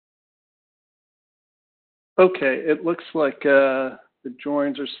Okay, it looks like the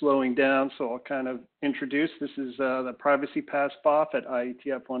joins are slowing down, so I'll kind of introduce. This is the Privacy Pass BOF at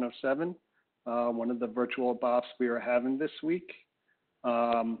IETF 107, one of the virtual BOFs we are having this week.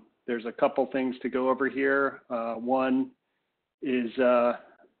 There's a couple things to go over here. One is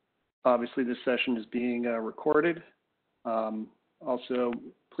obviously this session is being recorded. Also,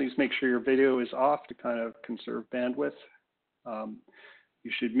 please make sure your video is off to kind of conserve bandwidth.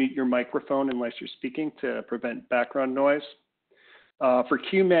 You should mute your microphone unless you're speaking to prevent background noise. For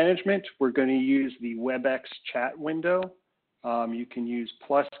queue management, we're going to use the WebEx chat window. You can use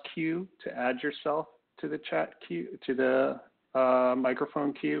 +Q to add yourself to the chat queue, to the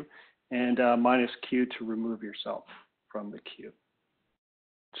microphone queue, and -Q to remove yourself from the queue.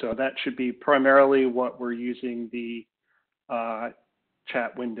 So that should be primarily what we're using the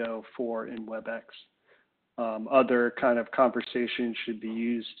chat window for in WebEx. Other kind of conversations should be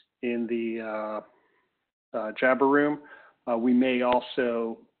used in the Jabber room. We may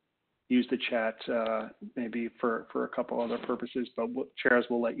also use the chat maybe for a couple other purposes, but chairs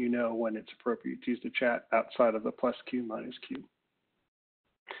will let you know when it's appropriate to use the chat outside of the +Q, -Q.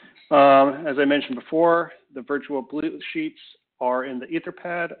 As I mentioned before, the virtual blue sheets are in the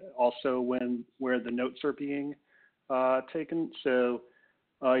Etherpad, also where the notes are being taken. So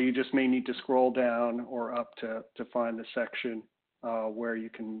you just may need to scroll down or up to find the section where you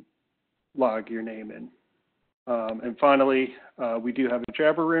can log your name in. And finally, we do have a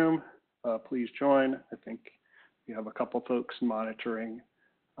Jabber room. Please join. I think we have a couple folks monitoring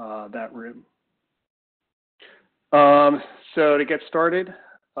that room. So to get started,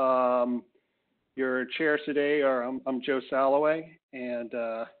 your chairs today are, I'm Joe Salloway, and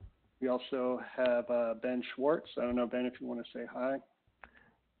we also have Ben Schwartz. I don't know, Ben, if you want to say hi.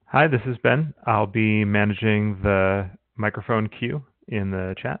 Hi, this is Ben. I'll be managing the microphone queue in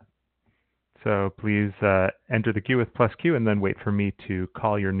the chat. So please enter the queue with +Q and then wait for me to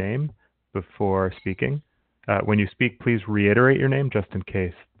call your name before speaking. When you speak, please reiterate your name just in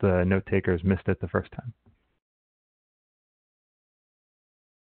case the note takers missed it the first time.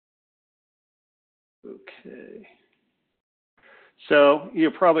 Okay. So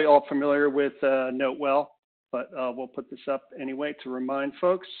you're probably all familiar with NoteWell, but we'll put this up anyway to remind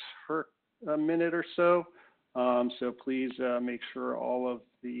folks for a minute or so. So please make sure all of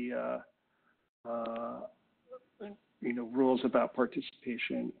the rules about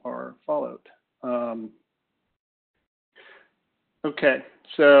participation are followed. Okay,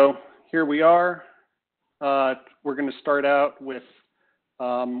 so here we are. We're going to start out with,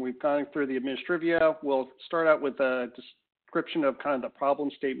 we've gone through the administrivia. We'll start out with a description of kind of the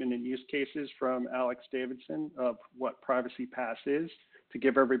problem statement and use cases from Alex Davidson of what Privacy Pass is, to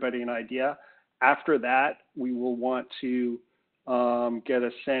give everybody an idea. After that, we will want to get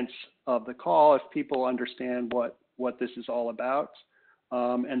a sense of the call if people understand what this is all about.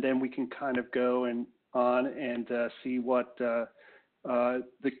 And then we can kind of go on and see what the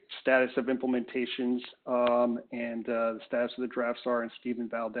status of implementations and the status of the drafts are, and Stephen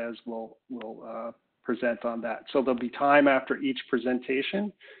Valdez will present on that. So there'll be time after each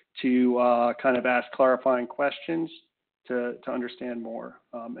presentation to kind of ask clarifying questions to understand more.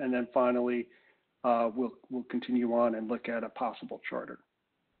 And then finally, we'll continue on and look at a possible charter.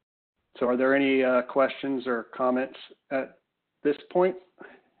 So are there any questions or comments at this point?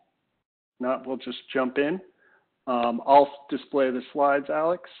 Not, we'll just jump in. I'll display the slides,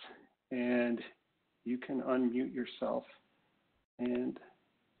 Alex, and you can unmute yourself and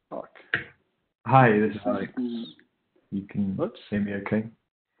talk. Hi, this is Alex. You can hear me okay?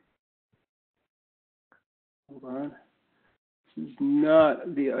 Hold on. This is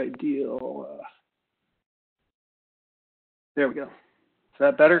not the ideal. There we go. Is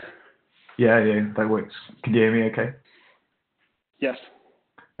that better? Yeah, that works. Can you hear me okay? Yes.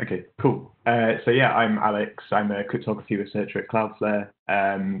 Okay, cool. So yeah, I'm Alex. I'm a cryptography researcher at Cloudflare.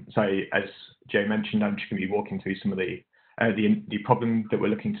 So as Joe mentioned, I'm just going to be walking through some of the problem that we're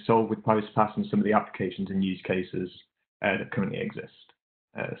looking to solve with Privacy Pass and some of the applications and use cases that currently exist.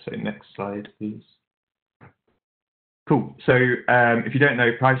 So next slide, please. Cool. So if you don't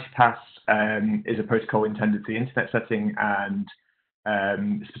know, Privacy Pass is a protocol intended for the internet setting and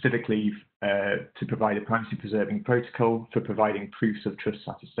specifically to provide a privacy-preserving protocol for providing proofs of trust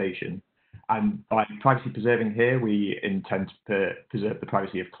attestation. And by privacy preserving here, we intend to preserve the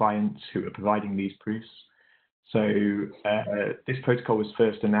privacy of clients who are providing these proofs. So this protocol was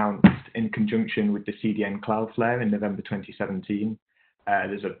first announced in conjunction with the CDN Cloudflare in November 2017.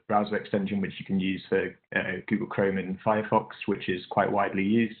 There's a browser extension which you can use for Google Chrome and Firefox, which is quite widely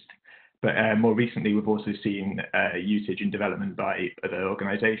used. But more recently, we've also seen usage in development by other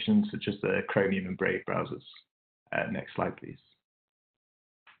organizations, such as the Chromium and Brave browsers. Next slide, please.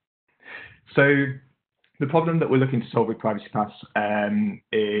 So the problem that we're looking to solve with PrivacyPass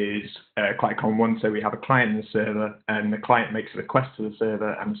is quite a common one. So we have a client and a server, and the client makes a request to the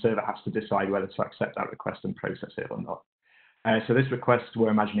server, and the server has to decide whether to accept that request and process it or not. So this request, we're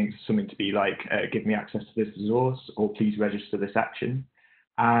imagining something to be like, give me access to this resource, or please register this action.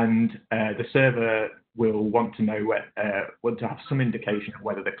 And the server will want to know want to have some indication of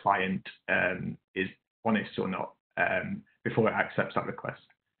whether the client is honest or not before it accepts that request.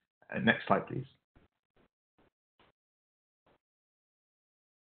 Next slide, please.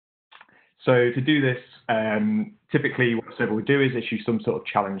 So to do this, typically what the server will do is issue some sort of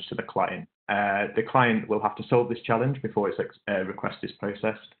challenge to the client. The client will have to solve this challenge before its request is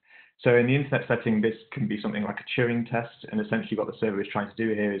processed. So in the internet setting, this can be something like a Turing test, and essentially what the server is trying to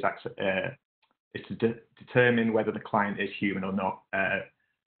do here is to determine whether the client is human or not,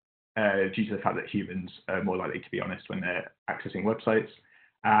 due to the fact that humans are more likely to be honest when they're accessing websites.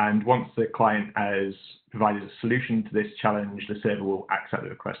 And once the client has provided a solution to this challenge, the server will accept the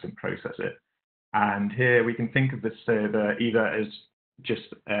request and process it. And here we can think of the server either as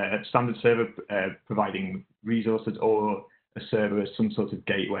just a standard server providing resources, or a server as some sort of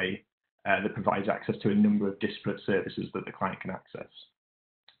gateway that provides access to a number of disparate services that the client can access.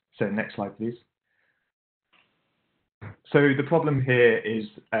 So next slide, please. So the problem here is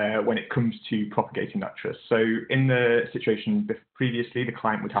when it comes to propagating that trust. So in the situation previously, the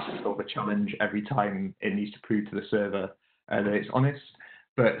client would have to solve a challenge every time it needs to prove to the server that it's honest.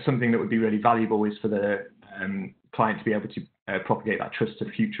 But something that would be really valuable is for the client to be able to propagate that trust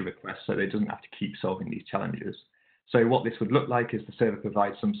to future requests, so that it doesn't have to keep solving these challenges. So what this would look like is the server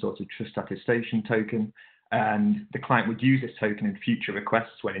provides some sort of trust attestation token, and the client would use this token in future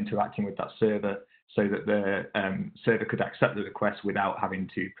requests when interacting with that server, so that the server could accept the request without having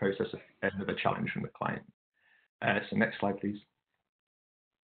to process another challenge from the client. So next slide, please.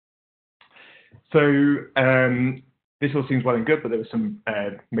 So this all seems well and good, but there were some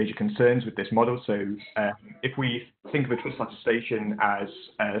major concerns with this model. So if we think of a trust attestation as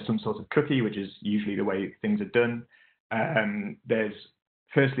some sort of cookie, which is usually the way things are done, there's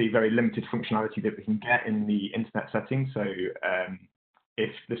firstly very limited functionality that we can get in the internet setting. So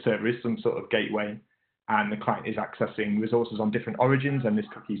if the server is some sort of gateway and the client is accessing resources on different origins, then this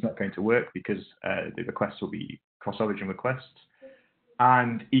cookie is not going to work because the requests will be cross-origin requests.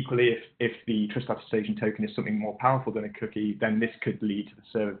 And equally, if the trust attestation token is something more powerful than a cookie, then this could lead to the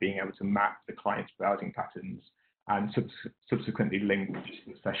server being able to map the client's browsing patterns and subsequently link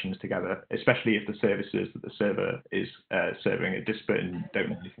disparate sessions together, especially if the services that the server is serving are disparate and don't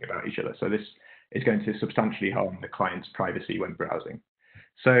know anything about each other. So this is going to substantially harm the client's privacy when browsing.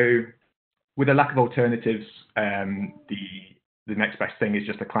 So with a lack of alternatives, the next best thing is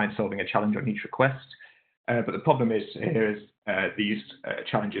just the client solving a challenge on each request. But the problem is here is these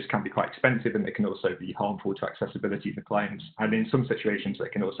challenges can be quite expensive, and they can also be harmful to accessibility for clients. And in some situations, they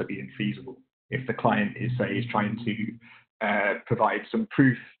can also be infeasible. If the client is, say, is trying to provide some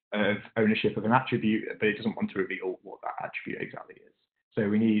proof of ownership of an attribute, but it doesn't want to reveal what that attribute exactly is. So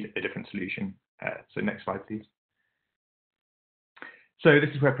we need a different solution. So next slide, please. So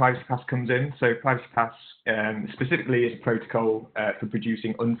this is where PrivacyPass comes in. So PrivacyPass specifically is a protocol for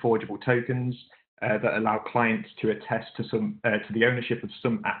producing unforgeable tokens that allow clients to attest to the ownership of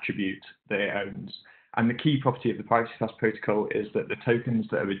some attribute that it owns. And the key property of the PrivacyPass protocol is that the tokens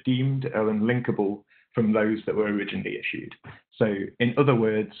that are redeemed are unlinkable from those that were originally issued. So in other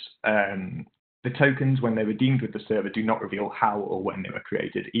words, the tokens, when they're redeemed with the server, do not reveal how or when they were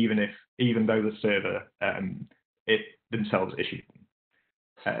created, even though the server themselves issued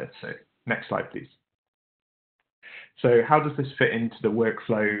them. So next slide, please. So how does this fit into the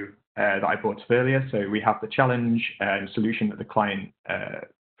workflow that I brought up earlier? So we have the challenge solution that the client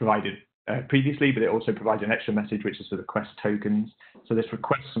provided previously, but it also provides an extra message, which is the request tokens. So this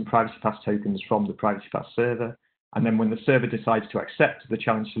requests some PrivacyPass tokens from the PrivacyPass server. And then when the server decides to accept the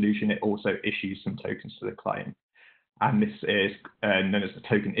challenge solution, it also issues some tokens to the client. And this is known as the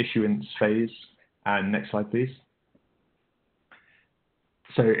token issuance phase. And next slide, please.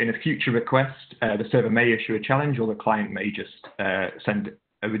 So in a future request, the server may issue a challenge, or the client may just send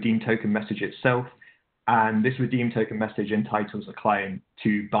a redeem token message itself. And this redeem token message entitles the client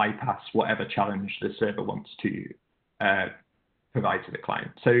to bypass whatever challenge the server wants to provide to the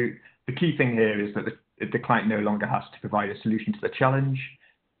client. So the key thing here is that the client no longer has to provide a solution to the challenge.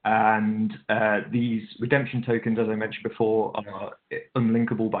 And these redemption tokens, as I mentioned before, are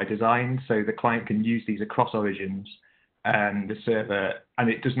unlinkable by design. So the client can use these across origins, and the server, and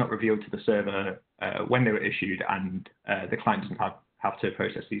it does not reveal to the server when they were issued, and the client doesn't have to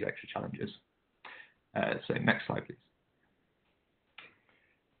process these extra challenges. So next slide, please.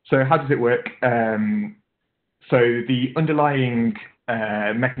 So how does it work? So the underlying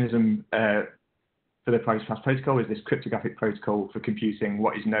mechanism for the Privacy Pass protocol is this cryptographic protocol for computing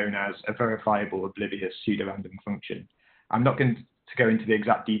what is known as a verifiable oblivious pseudorandom function. I'm not going to go into the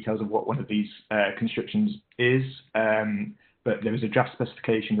exact details of what one of these constructions is, but there is a draft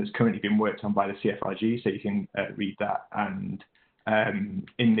specification that's currently being worked on by the CFRG, so you can read that. And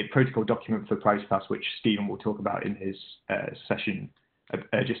in the protocol document for Privacy Pass, which Stephen will talk about in his session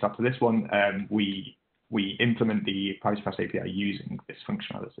just after this one, we implement the Privacy Pass API using this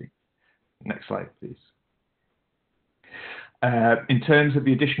functionality. Next slide, please. In terms of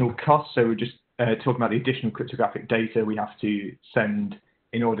the additional costs, so we're just talking about the additional cryptographic data we have to send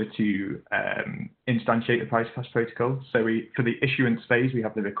in order to instantiate the Privacy Pass protocol. So for the issuance phase, we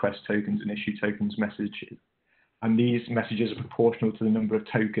have the request tokens and issue tokens messages. And these messages are proportional to the number of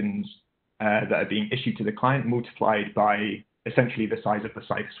tokens that are being issued to the client, multiplied by essentially the size of the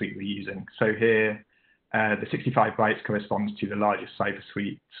cipher suite we're using. So here, the 65 bytes corresponds to the largest cipher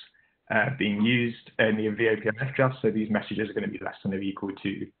suites being used in the VOPMF draft, so these messages are going to be less than or equal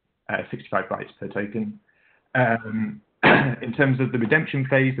to 65 bytes per token. In terms of the redemption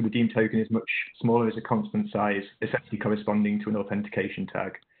phase, the redeemed token is much smaller as a constant size, essentially corresponding to an authentication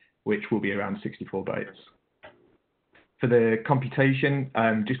tag, which will be around 64 bytes. For the computation,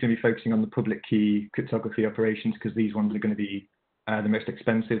 I'm just going to be focusing on the public key cryptography operations because these ones are going to be the most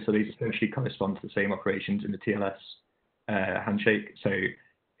expensive, so these essentially correspond to the same operations in the TLS handshake. So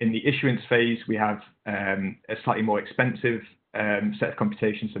in the issuance phase, we have a slightly more expensive set of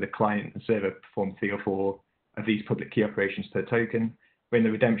computations, so the client and server perform 3 or 4 of these public key operations per token. But in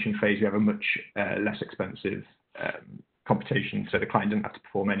the redemption phase, we have a much less expensive computation, so the client doesn't have to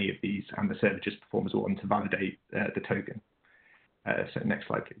perform any of these, and the server just performs one to validate the token. So next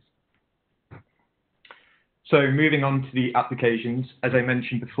slide, please. So moving on to the applications, as I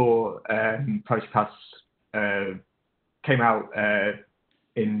mentioned before, Privacy Pass came out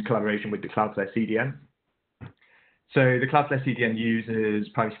in collaboration with the Cloudflare CDN. So the Cloudflare CDN uses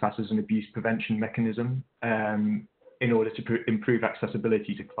Privacy Pass as an abuse prevention mechanism in order to improve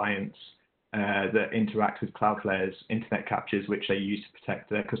accessibility to clients that interact with Cloudflare's internet captures, which they use to protect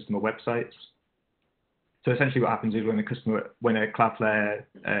their customer websites. So essentially, what happens is when a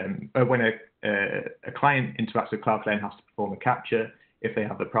client interacts with Cloudflare and has to perform a capture, if they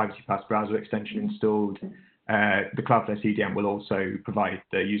have the Privacy Pass browser extension installed, the Cloudflare CDN will also provide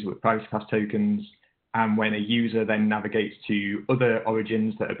the user with Privacy Pass tokens. And when a user then navigates to other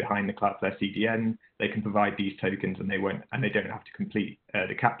origins that are behind the Cloudflare CDN, they can provide these tokens, and they don't have to complete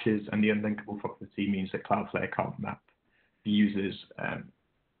the captures. And the unlinkable property means that Cloudflare can't map the user's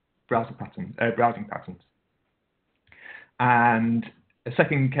browsing patterns. And a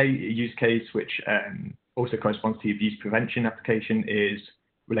second use case, which also corresponds to the abuse prevention application, is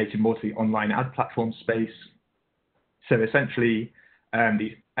related more to the online ad platform space. So essentially,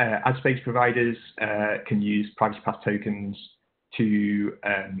 these ad space providers can use Privacy Pass tokens to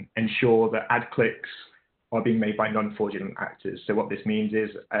ensure that ad clicks are being made by non-fraudulent actors. So what this means is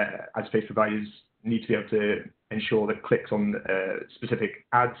ad space providers need to be able to ensure that clicks on specific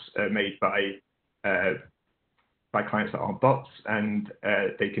ads are made by clients that aren't bots, and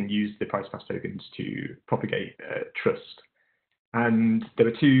they can use the Privacy Pass tokens to propagate trust. And there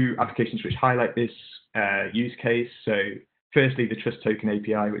are 2 applications which highlight this use case. So firstly, the Trust Token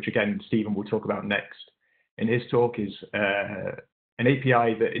API, which again, Stephen will talk about next in his talk, is an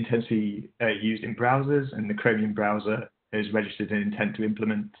API that intends to be used in browsers, and the Chromium browser has registered an intent to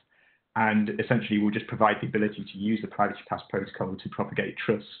implement, and essentially will just provide the ability to use the Privacy Pass protocol to propagate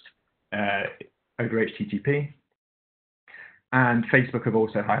trust over HTTP. And Facebook have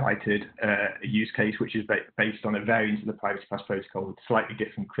also highlighted a use case which is based on a variant of the Privacy Pass protocol with slightly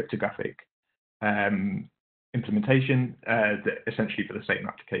different cryptographic implementation, essentially for the same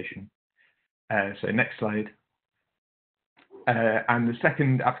application. So next slide. And the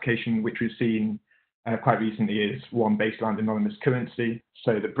second application which we've seen quite recently is one based around anonymous currency.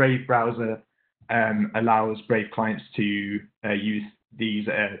 So the Brave browser allows Brave clients to use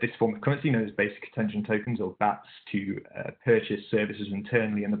this form of currency known as basic attention tokens, or BATs, to purchase services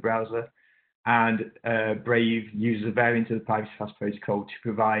internally in the browser. And Brave uses a variant of the Privacy Pass protocol to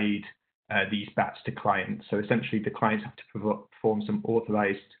provide these BATs to clients. So essentially, the clients have to perform some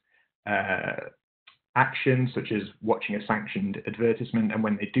authorized action, such as watching a sanctioned advertisement. And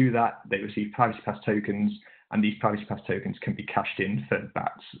when they do that, they receive Privacy Pass tokens, and these Privacy Pass tokens can be cashed in for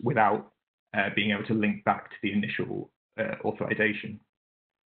BATs without being able to link back to the initial authorization.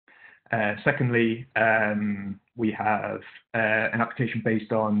 Secondly, we have an application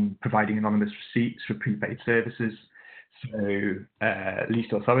based on providing anonymous receipts for prepaid services. So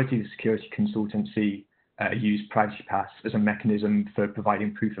leased authority, the security consultancy, use PrivacyPass as a mechanism for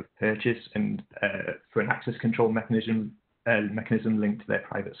providing proof of purchase and for an access control mechanism linked to their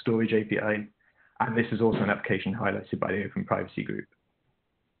private storage API. And this is also an application highlighted by the Open Privacy Group.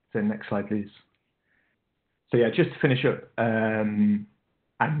 So next slide, please. So yeah, just to finish up, and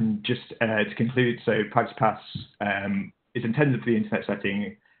just to conclude, so PrivacyPass is intended for the internet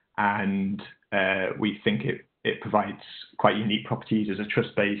setting, and we think it provides quite unique properties as a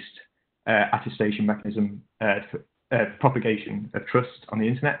trust-based attestation mechanism for propagation of trust on the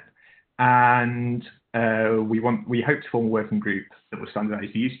internet. And we hope to form a working group that will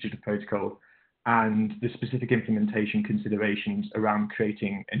standardize the usage of the protocol and the specific implementation considerations around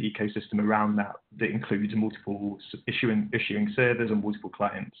creating an ecosystem around that includes multiple issuing servers and multiple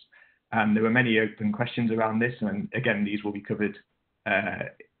clients. There were many open questions around this, and again, these will be covered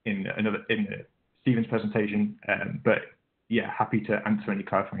in Stephen's presentation. But yeah, happy to answer any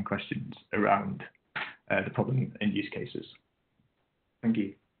clarifying questions around the problem and use cases. Thank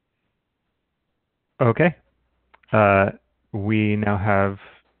you. Okay. We now have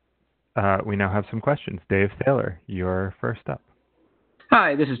some questions. Dave Thaler, you're first up.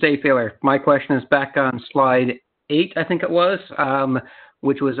 Hi, this is Dave Thaler. My question is back on slide 8, I think it was,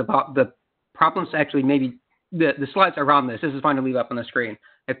 which was about the problems. Actually, maybe the slides around this. This is fine to leave up on the screen.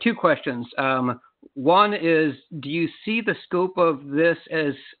 I have 2 questions. One is, do you see the scope of this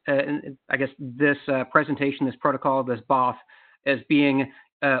as, I guess, this presentation, this protocol, this BOF, as being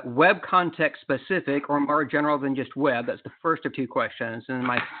web context specific or more general than just web? That's the first of 2 questions. And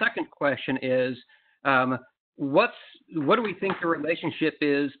my second question is, what do we think the relationship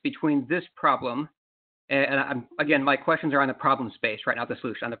is between this problem, and again, my questions are on the problem space right now, the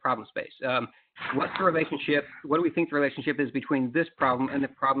solution on the problem space. What's the relationship? What do we think the relationship is between this problem and the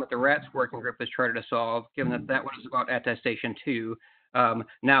problem that the RATS working group has tried to solve, given that that one is about attestation 2?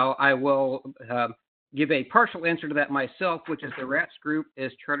 Now, I will give a partial answer to that myself, which is the RATS group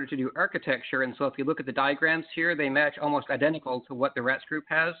is chartered to do architecture. And so if you look at the diagrams here, they match almost identical to what the RATS group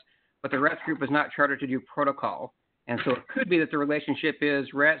has, but the RATS group is not chartered to do protocol. And so it could be that the relationship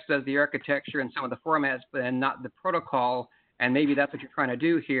is RATS does the architecture and some of the formats, but not the protocol. And maybe that's what you're trying to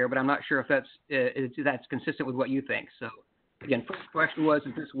do here, but I'm not sure if that's consistent with what you think. So again, first question was,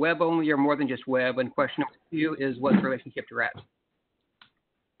 is this web only or more than just web? And question number 2 is, what's the relationship to RATS?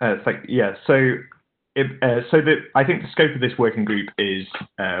 Yeah, so I think the scope of this working group is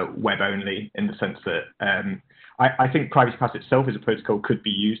web only, in the sense that I think PrivacyPass itself as a protocol could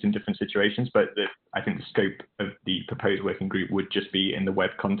be used in different situations, but I think the scope of the proposed working group would just be in the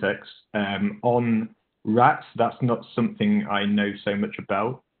web context. On RATS, that's not something I know so much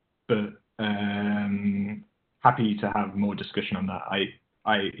about, but happy to have more discussion on that.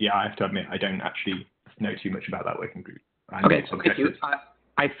 I have to admit I don't actually know too much about that working group. Okay, so thank you.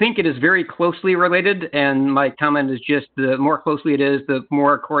 I think it is very closely related, and my comment is just the more closely it is, the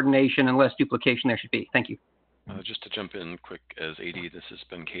more coordination and less duplication there should be. Thank you. Just to jump in quick as AD, this is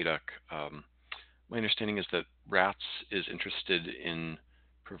Ben Kaduk. My understanding is that RATS is interested in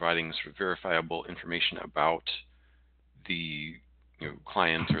providing sort of verifiable information about the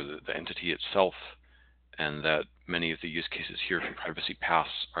client or the entity itself, and that many of the use cases here for PrivacyPass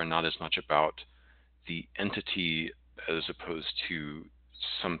are not as much about the entity as opposed to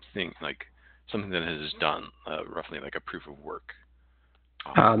something that is done, roughly like a proof of work.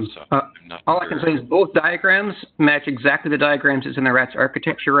 All I can say is both diagrams match exactly the diagrams that's in the RATS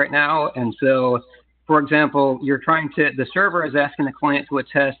architecture right now. And so, for example, the server is asking the client to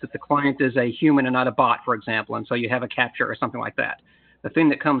attest that the client is a human and not a bot, for example. And so you have a capture or something like that. The thing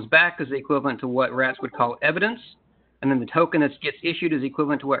that comes back is the equivalent to what RATS would call evidence. And then the token that gets issued is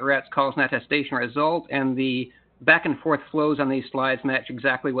equivalent to what RATS calls an attestation result. And the back and forth flows on these slides match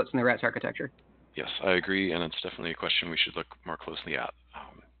exactly what's in the RATS architecture. Yes, I agree, and it's definitely a question we should look more closely at.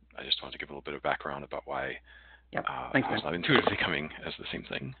 I just want to give a little bit of background about why it's not intuitively coming as the same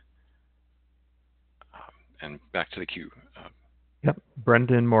thing. And back to the queue. Yep,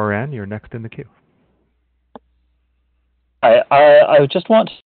 Brendan Moran, you're next in the queue. I just want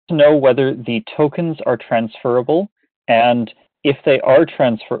to know whether the tokens are transferable, and if they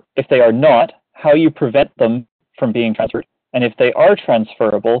are not, how you prevent them from being transferred, and if they are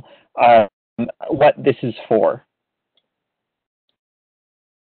transferable, what this is for.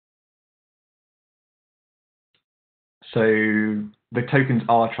 So the tokens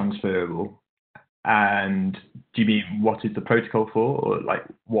are transferable, and do you mean what is the protocol for, or like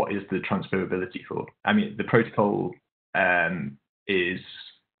what is the transferability for? I mean, the protocol is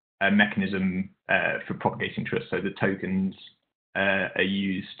a mechanism for propagating trust. So the tokens are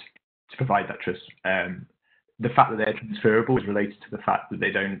used to provide that trust. The fact that they're transferable is related to the fact that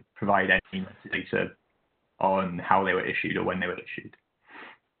they don't provide any metadata on how they were issued or when they were issued.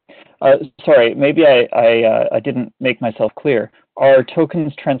 Sorry, maybe I didn't make myself clear. Are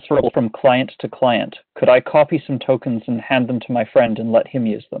tokens transferable from client to client? Could I copy some tokens and hand them to my friend and let him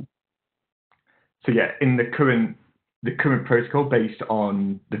use them? So yeah, in the current protocol based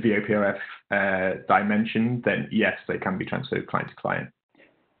on the VOPRF dimension, then yes, they can be transferred client to client.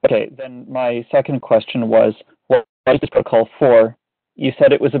 Okay, then my second question was, what is this protocol for? You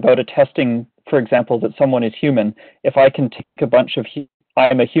said it was about attesting, for example, that someone is human. If I can take a bunch of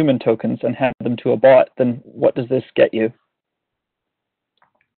I'm a human tokens and hand them to a bot, then what does this get you?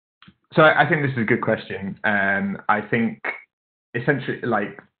 So I think this is a good question. I think essentially,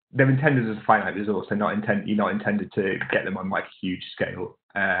 like, they're intended as a finite resource. You're not intended to get them on like a huge scale.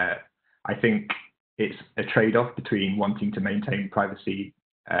 I think it's a trade-off between wanting to maintain privacy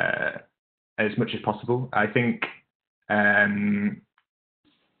as much as possible. I think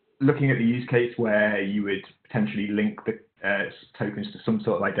looking at the use case where you would potentially link the tokens to some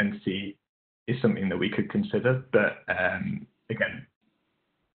sort of identity is something that we could consider. But again,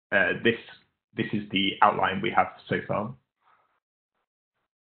 this is the outline we have so far.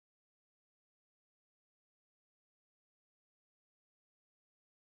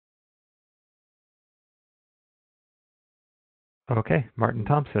 Okay, Martin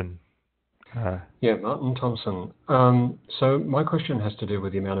Thompson. Yeah, Martin Thompson. So my question has to do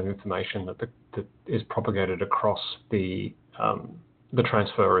with the amount of information that is propagated across the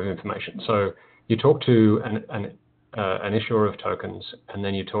transfer of information. So you talk to an issuer of tokens, and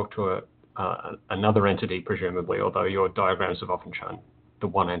then you talk to another entity, presumably, although your diagrams have often shown the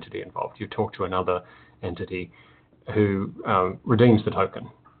one entity involved. You talk to another entity who redeems the token.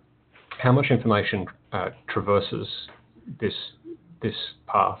 How much information traverses this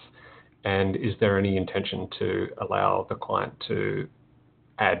path? And is there any intention to allow the client to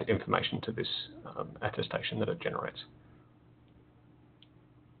add information to this attestation that it generates?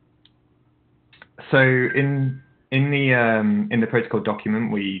 So in the protocol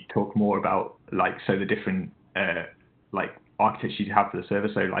document, we talk more about the different architectures you have for the server.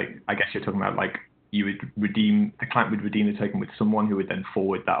 So I guess you're talking about the client would redeem the token with someone who would then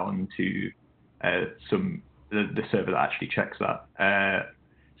forward that on to the server that actually checks that.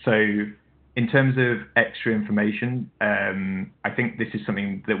 So in terms of extra information, I think this is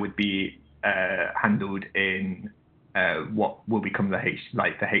something that would be handled in what will become the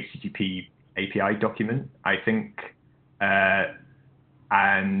HTTP API document, I think,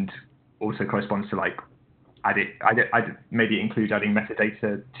 and also corresponds to I'd maybe include adding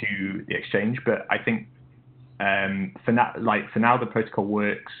metadata to the exchange. But I think for now the protocol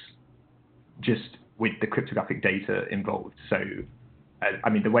works just with the cryptographic data involved. So I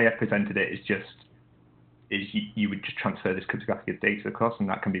mean, the way I presented it is you would just transfer this cryptographic data across, and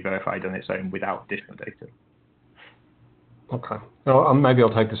that can be verified on its own without additional data. Okay. Well, maybe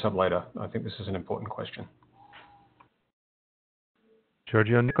I'll take this up later. I think this is an important question.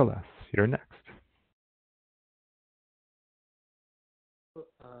 Giorgio Nicolas, you're next.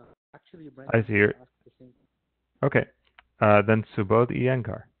 I see you. Okay. Then Subodh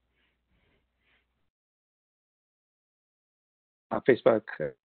Iyengar. Facebook.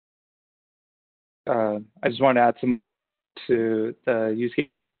 I just want to add some to the use case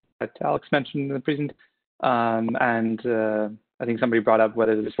that Alex mentioned in the presentation. And I think somebody brought up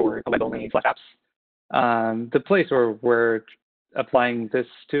whether this is for web-only apps. The place where we're applying this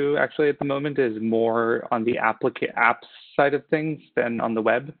to actually at the moment is more on the apps side of things than on the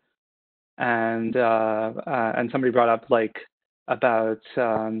web. And somebody brought up about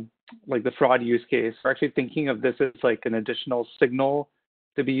the fraud use case. We're actually thinking of this as an additional signal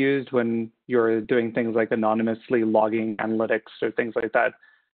to be used when you're doing things like anonymously logging analytics or things like that.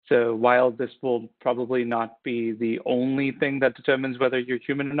 So while this will probably not be the only thing that determines whether you're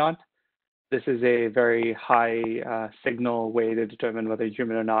human or not, this is a very high signal way to determine whether you're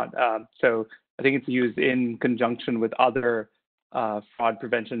human or not. So I think it's used in conjunction with other fraud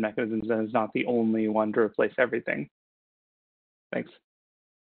prevention mechanisms, and is not the only one to replace everything. Thanks.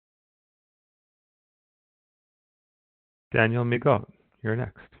 Daniel Migaud, you're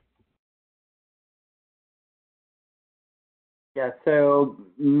next. Yeah, so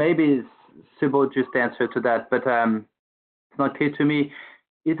maybe Subodh just answered to that, but it's not clear to me.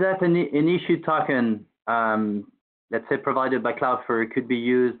 Is that an issued token, let's say provided by Cloudflare, could be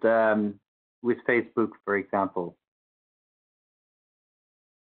used with Facebook, for example?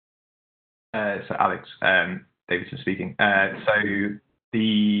 So Alex, Davidson speaking. So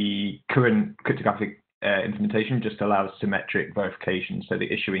the current cryptographic implementation just allows symmetric verification, so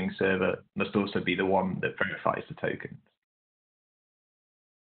the issuing server must also be the one that verifies the token.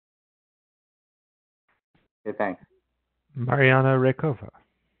 Okay, thanks. Mariana Rakova.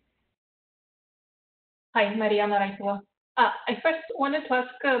 Hi, Mariana Raitova. I first wanted to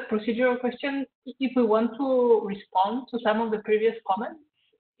ask a procedural question. If we want to respond to some of the previous comments,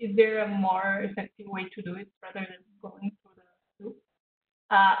 is there a more effective way to do it rather than going through the loop?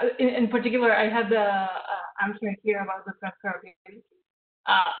 In particular, I had the answer here about the transferability.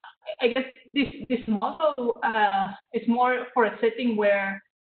 I guess this model is more for a setting where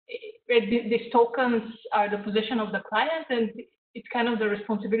these tokens are the possession of the client, and it's kind of the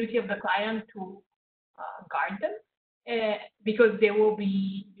responsibility of the client to guard them, because they will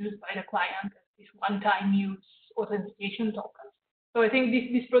be used by the client as this one-time use authentication tokens. So I think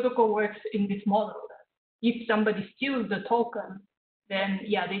this protocol works in this model that if somebody steals the token, then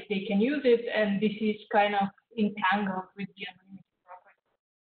yeah, they can use it, and this is kind of entangled with the anonymity property.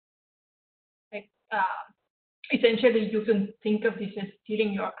 Essentially, you can think of this as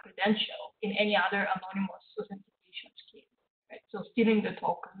stealing your credential in any other anonymous authentication scheme. Right? So stealing the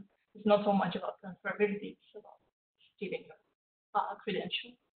token is not so much about transferability, it's about stealing your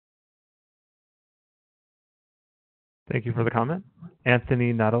credential. Thank you for the comment.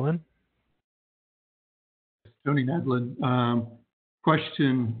 Anthony Nadalin. Tony Nadlin.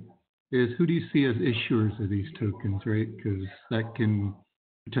 Question is, who do you see as issuers of these tokens, right? Because that can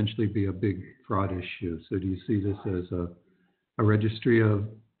potentially be a big fraud issue. So do you see this as a registry of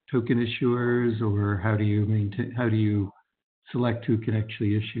token issuers, or how do you select who can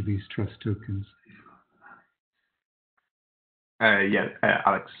actually issue these trust tokens?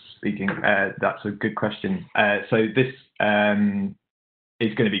 Alex speaking. That's a good question. So this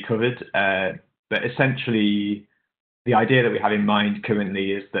is going to be covered, but essentially the idea that we have in mind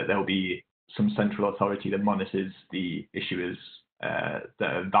currently is that there'll be some central authority that monitors the issuers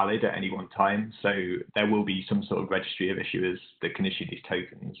that are valid at any one time. So there will be some sort of registry of issuers that can issue these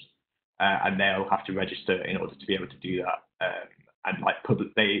tokens, and they'll have to register in order to be able to do that. And like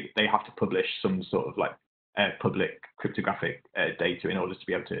they have to publish some sort of like public cryptographic data in order to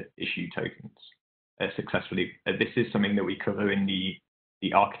be able to issue tokens successfully. This is something that we cover in the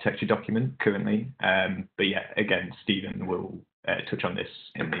architecture document currently. But yeah, again, Stephen will touch on this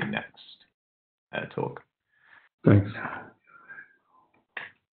in the next talk. Thanks.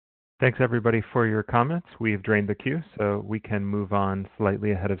 Thanks everybody for your comments. We've drained the queue, so we can move on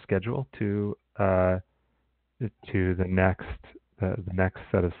slightly ahead of schedule to the next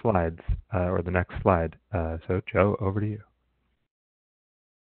set of slides, or the next slide. So Joe, over to you.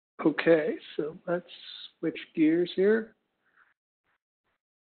 Okay, so let's switch gears here.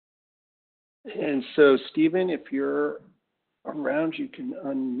 And so Stephen, if you're around, you can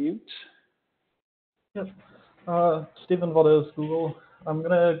unmute. Yes, Stephen Valdez, Google. I'm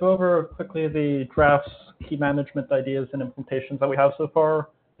going to go over quickly the drafts, key management ideas, and implementations that we have so far,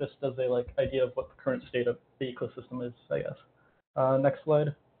 just as a idea of what the current state of the ecosystem is, I guess. Next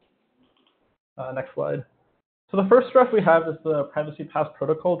slide. Next slide. So the first draft we have is the Privacy Pass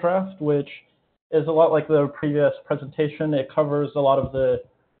protocol draft, which is a lot like the previous presentation. It covers a lot of the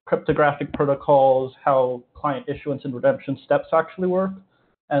cryptographic protocols, how client issuance and redemption steps actually work,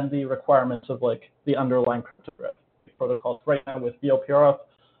 and the requirements of the underlying cryptographic protocols. Right now with VLPRF,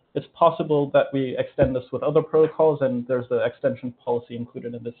 it's possible that we extend this with other protocols, and there's the extension policy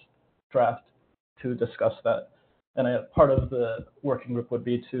included in this draft to discuss that. And part of the working group would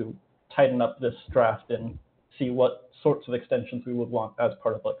be to tighten up this draft and see what sorts of extensions we would want as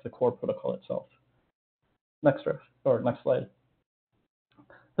part of the core protocol itself. Next draft, or next slide.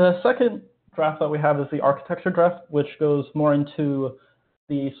 The second draft that we have is the architecture draft, which goes more into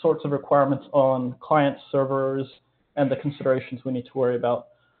the sorts of requirements on client servers and the considerations we need to worry about.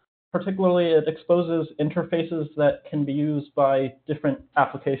 Particularly, it exposes interfaces that can be used by different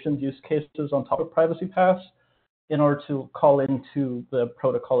applications, use cases on top of Privacy Pass in order to call into the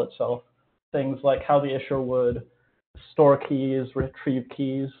protocol itself. Things like how the issuer would store keys, retrieve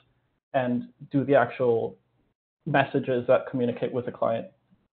keys, and do the actual messages that communicate with the client.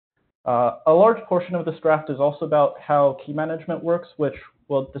 A large portion of this draft is also about how key management works, which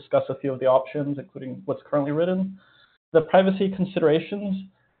we'll discuss a few of the options, including what's currently written. The privacy considerations,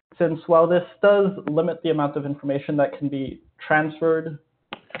 since while this does limit the amount of information that can be transferred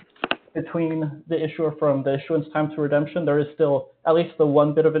between the issuer from the issuance time to redemption, there is still at least the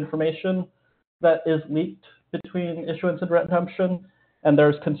one bit of information that is leaked between issuance and redemption, and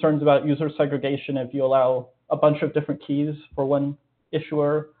there's concerns about user segregation if you allow a bunch of different keys for one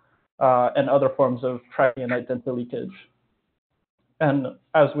issuer and other forms of tracking and identity leakage. And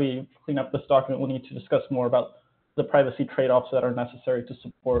as we clean up this document, we'll need to discuss more about the privacy trade-offs that are necessary to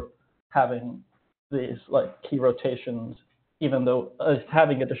support having these like key rotations, even though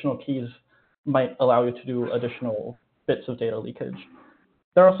having additional keys might allow you to do additional bits of data leakage.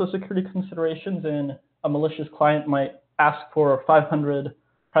 There are also security considerations in a malicious client might ask for 500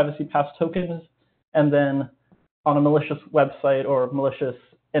 privacy pass tokens, and then on a malicious website or malicious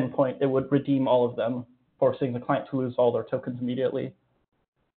endpoint, it would redeem all of them, forcing the client to lose all their tokens immediately.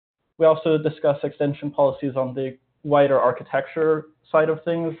 We also discuss extension policies on the wider architecture side of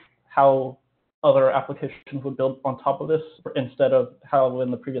things, how other applications would build on top of this, instead of how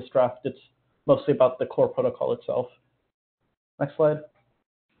in the previous draft it's mostly about the core protocol itself. Next slide.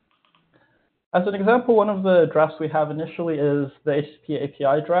 As an example, one of the drafts we have initially is the HTTP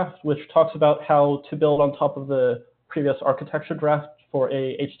API draft, which talks about how to build on top of the previous architecture draft for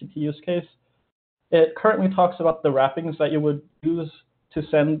a HTTP use case. It currently talks about the wrappings that you would use to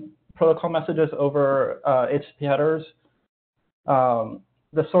send protocol messages over HTTP headers,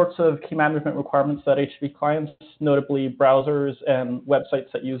 the sorts of key management requirements that HTTP clients, notably browsers and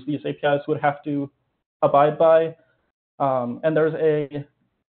websites that use these APIs, would have to abide by. And there's a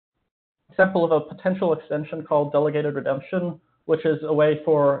example of a potential extension called delegated redemption, which is a way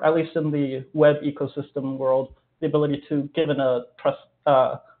for, at least in the web ecosystem world, the ability to, given a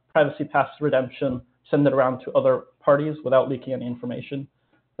privacy pass redemption, send it around to other parties without leaking any information.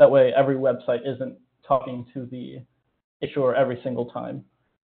 That way, every website isn't talking to the issuer every single time.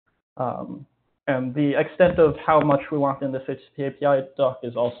 And the extent of how much we want in this HTTP API doc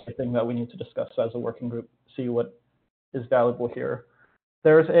is also a thing that we need to discuss as a working group, see what is valuable here.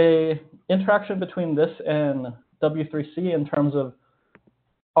 There's a interaction between this and W3C in terms of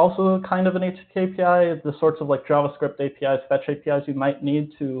also kind of an HTTP API, the sorts of like JavaScript APIs, fetch APIs you might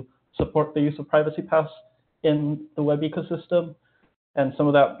need to support the use of privacy pass in the web ecosystem. And some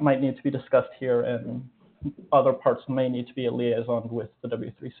of that might need to be discussed here, and other parts may need to be a liaison with the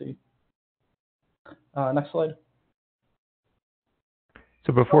W3C. Next slide.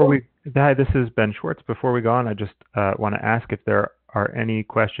 So before hi, this is Ben Schwartz. Before we go on, I just want to ask if there are any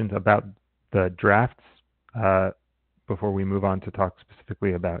questions about the drafts before we move on to talk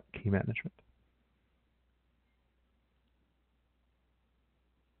specifically about key management.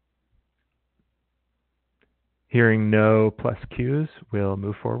 Hearing no plus Qs, we'll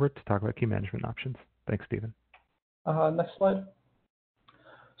move forward to talk about key management options. Thanks, Stephen. Next slide.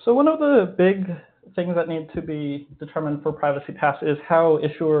 So one of the big things that need to be determined for privacy pass is how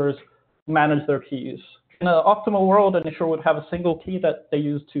issuers manage their keys. In an optimal world, an issuer would have a single key that they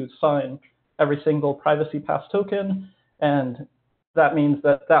use to sign every single privacy pass token, and that means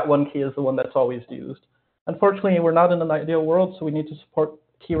that that one key is the one that's always used. Unfortunately, we're not in an ideal world, so we need to support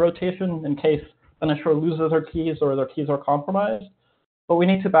key rotation in case an issuer loses their keys or their keys are compromised. But we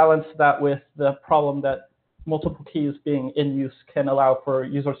need to balance that with the problem that multiple keys being in use can allow for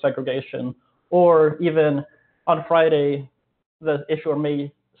user segregation, or even on Friday, the issuer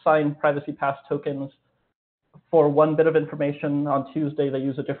may sign privacy pass tokens for one bit of information. On Tuesday, they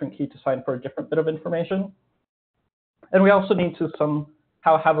use a different key to sign for a different bit of information. And we also need to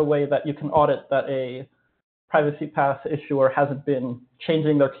somehow have a way that you can audit that a privacy pass issuer hasn't been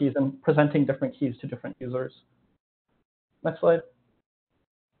changing their keys and presenting different keys to different users. Next slide.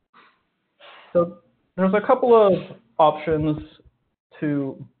 So there's a couple of options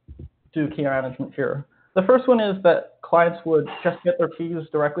to do key management here. The first one is that clients would just get their keys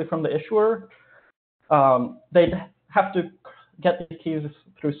directly from the issuer. They'd have to get the keys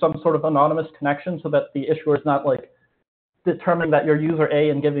through some sort of anonymous connection so that the issuer is not like determining that you're user A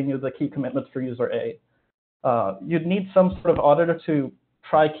and giving you the key commitments for user A. You'd need some sort of auditor to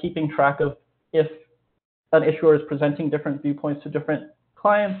try keeping track of if an issuer is presenting different viewpoints to different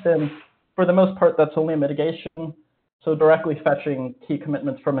clients, and for the most part, that's only a mitigation. So directly fetching key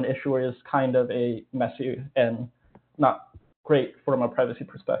commitments from an issuer is kind of a messy and not great from a privacy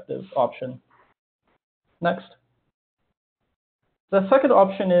perspective option. Next. The second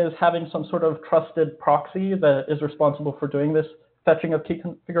option is having some sort of trusted proxy that is responsible for doing this fetching of key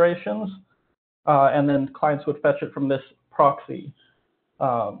configurations, and then clients would fetch it from this proxy.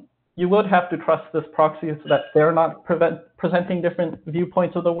 You would have to trust this proxy so that they're not presenting different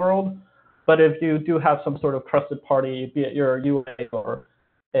viewpoints of the world. But if you do have some sort of trusted party, be it your UA or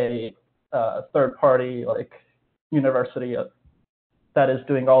a third party like university that is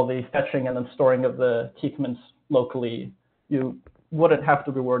doing all the fetching and then storing of the key commitments locally, you wouldn't have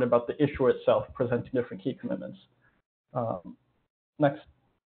to be worried about the issuer itself presenting different key commitments. Next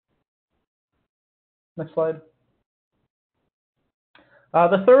slide.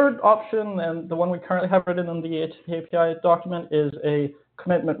 The third option, and the one we currently have written in the IETF API document, is a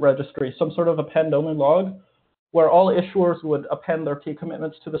commitment registry, some sort of append-only log, where all issuers would append their key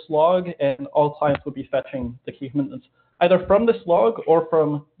commitments to this log, and all clients would be fetching the key commitments, either from this log or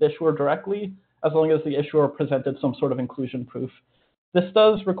from the issuer directly, as long as the issuer presented some sort of inclusion proof. This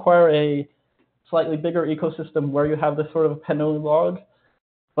does require a slightly bigger ecosystem where you have this sort of append-only log,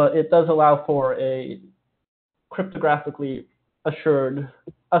 but it does allow for a cryptographically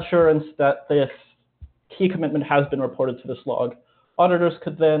assurance that this key commitment has been reported to this log. Auditors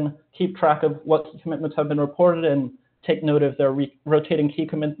could then keep track of what key commitments have been reported and take note of their rotating key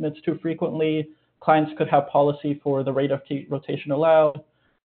commitments too frequently. Clients could have policy for the rate of key rotation allowed.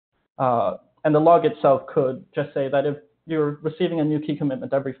 And the log itself could just say that if you're receiving a new key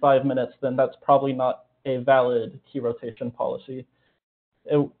commitment every 5 minutes, then that's probably not a valid key rotation policy.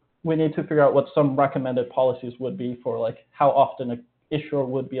 We need to figure out what some recommended policies would be for like how often an issuer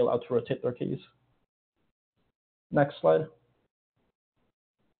would be allowed to rotate their keys. Next slide.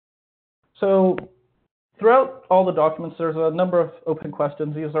 So throughout all the documents, there's a number of open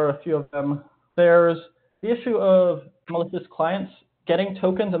questions. These are a few of them. There's the issue of malicious clients getting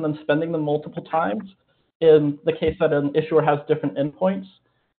tokens and then spending them multiple times in the case that an issuer has different endpoints.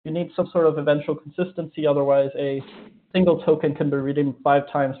 You need some sort of eventual consistency, otherwise a single token can be redeemed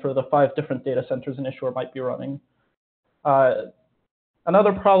 5 times for the 5 different data centers an issuer might be running.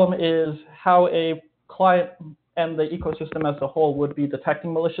 Another problem is how a client and the ecosystem as a whole would be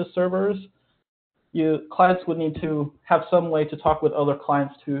detecting malicious servers. Clients would need to have some way to talk with other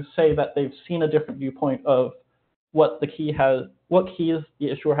clients to say that they've seen a different viewpoint of what keys the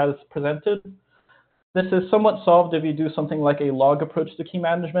issuer has presented. This is somewhat solved if you do something like a log approach to key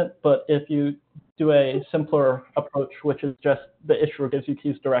management, but if you do a simpler approach, which is just the issuer gives you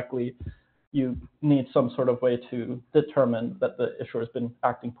keys directly, you need some sort of way to determine that the issuer has been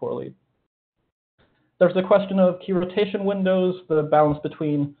acting poorly. There's the question of key rotation windows, the balance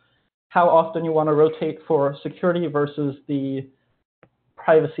between how often you want to rotate for security versus the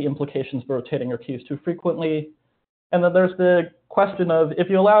privacy implications of rotating your keys too frequently. And then there's the question of if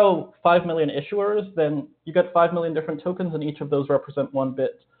you allow 5 million issuers, then you get 5 million different tokens, and each of those represent 1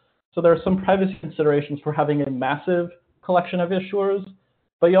 bit. So there are some privacy considerations for having a massive collection of issuers,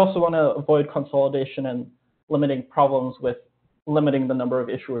 but you also want to avoid consolidation and limiting problems with limiting the number of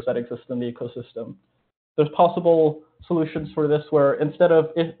issuers that exist in the ecosystem. There's possible solutions for this where instead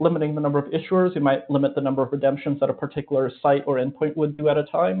of limiting the number of issuers, you might limit the number of redemptions that a particular site or endpoint would do at a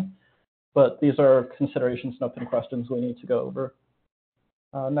time. But these are considerations and open questions we need to go over.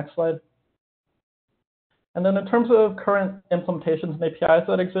 Next slide. And then in terms of current implementations and APIs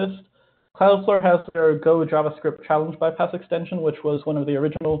that exist, Cloudflare has their Go JavaScript challenge bypass extension, which was one of the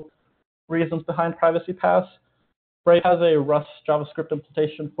original reasons behind Privacy Pass. Brave has a Rust JavaScript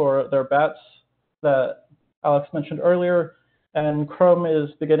implementation for their bats that Alex mentioned earlier, and Chrome is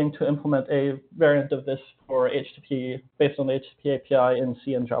beginning to implement a variant of this for HTTP based on the HTTP API in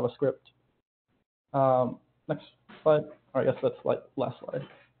C and JavaScript. Next slide. Or I guess that's like last slide.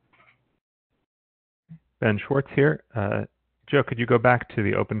 Ben Schwartz here. Joe, could you go back to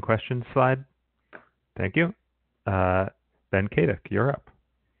the open questions slide? Thank you. Ben Kaduk, you're up.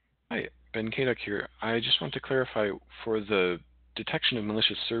 Hi, Ben Kaduk here. I just want to clarify for the detection of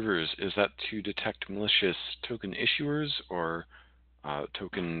malicious servers, is that to detect malicious token issuers or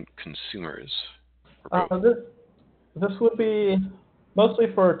token consumers? This would be mostly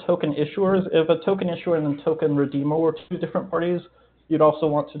for token issuers. If a token issuer and a token redeemer were 2 different parties, you'd also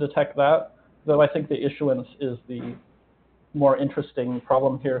want to detect that, though I think the issuance is the more interesting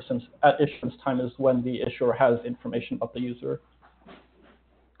problem here, since at issuance time is when the issuer has information about the user.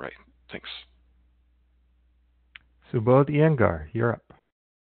 Right, thanks. Subodh Iyengar, you're up.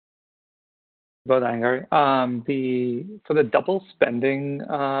 Subodh Iyengar. For the double spending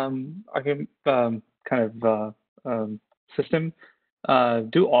system,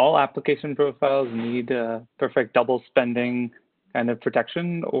 do all application profiles need perfect double spending kind of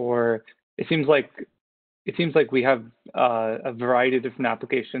protection, or it seems like we have a variety of different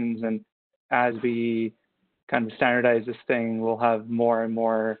applications, and as we kind of standardize this thing, we'll have more and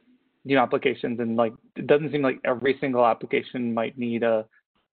more new applications, and like it doesn't seem like every single application might need a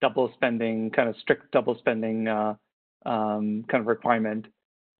double spending, kind of strict double spending kind of requirement.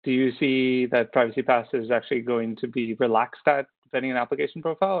 Do you see that Privacy Pass is actually going to be relaxed at depending on application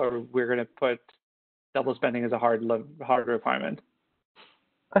profile, or we're going to put double spending as a hard requirement?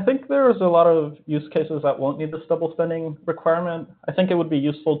 I think there's a lot of use cases that won't need this double spending requirement. I think it would be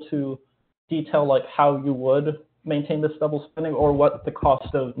useful to detail like how you would maintain this double spending or what the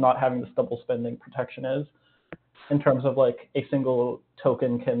cost of not having this double spending protection is. in terms of like a single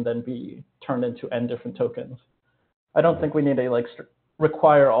token can then be turned into n different tokens. I don't think we need to like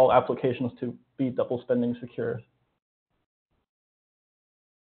require all applications to be double spending secure.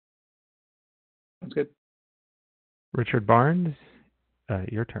 That's good. Richard Barnes,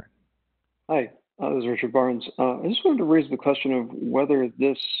 your turn. Hi, this is Richard Barnes. I just wanted to raise the question of whether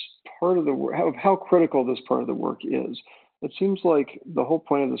this part of the work, how critical this part of the work is. It seems like the whole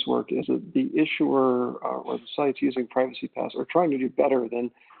point of this work is that the issuer or the sites using Privacy Pass are trying to do better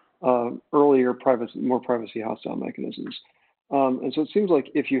than earlier more privacy hostile mechanisms. And so it seems like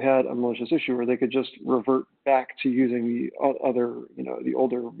if you had a malicious issuer, they could just revert back to using the other, the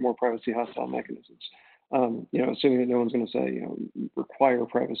older, more privacy hostile mechanisms. Assuming that no one's going to say, require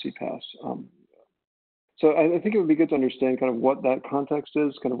Privacy Pass. So I think it would be good to understand kind of what that context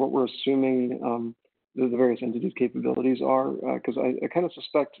is, kind of what we're assuming the various entities' capabilities are, because I kind of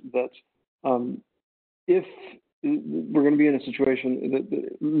suspect that if we're going to be in a situation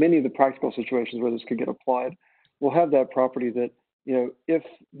that many of the practical situations where this could get applied will have that property that, if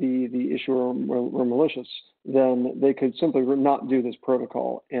the issuer were malicious, then they could simply not do this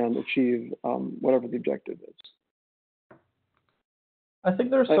protocol and achieve whatever the objective is. I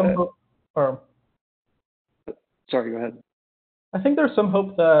think there's some hope, sorry, go ahead. I think there's some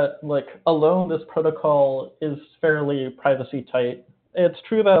hope that, like, alone this protocol is fairly privacy tight. It's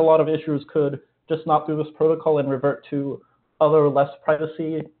true that a lot of issuers could just not do this protocol and revert to other less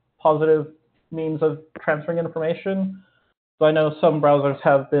privacy positive means of transferring information. So I know some browsers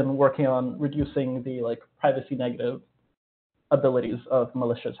have been working on reducing the privacy negative abilities of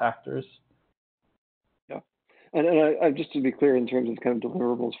malicious actors. Yeah, and I just to be clear in terms of kind of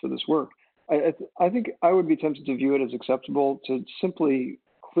deliverables for this work, I think I would be tempted to view it as acceptable to simply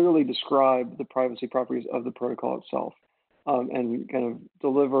clearly describe the privacy properties of the protocol itself and kind of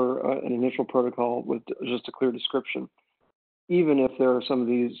deliver an initial protocol with just a clear description, even if there are some of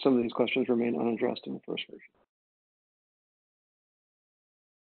these questions remain unaddressed in the first version.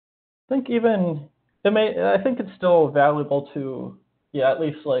 I think it's still valuable to at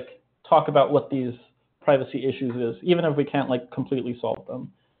least talk about what these privacy issues is, even if we can't completely solve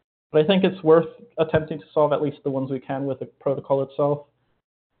them. But I think it's worth attempting to solve at least the ones we can with the protocol itself.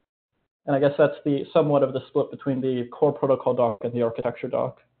 And I guess that's somewhat of the split between the core protocol doc and the architecture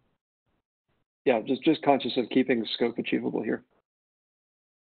doc. Yeah, just conscious of keeping scope achievable here.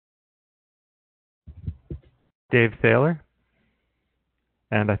 Dave Thaler,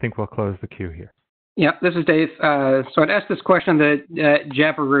 and I think we'll close the queue here. Yeah, this is Dave. So I'd asked this question in the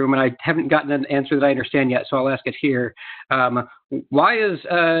Java room, and I haven't gotten an answer that I understand yet, so I'll ask it here. Why is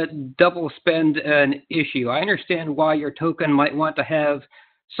double spend an issue? I understand why your token might want to have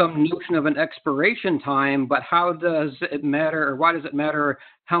some notion of an expiration time, but how does it matter, or why does it matter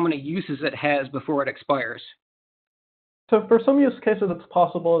how many uses it has before it expires? So for some use cases, it's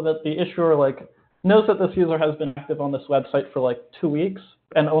possible that the issuer knows that this user has been active on this website for 2 weeks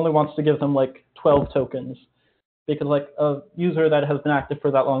and only wants to give them 12 tokens, because a user that has been active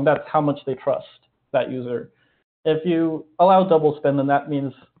for that long, that's how much they trust that user. If you allow double spend, then that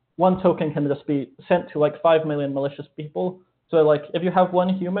means one token can just be sent to 5 million malicious people. So if you have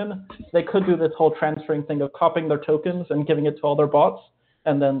one human, they could do this whole transferring thing of copying their tokens and giving it to all their bots,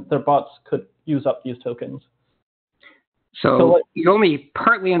 and then their bots could use up these tokens. So you only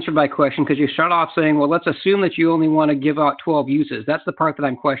partly answered my question, because you start off saying, well, let's assume that you only want to give out 12 uses. That's the part that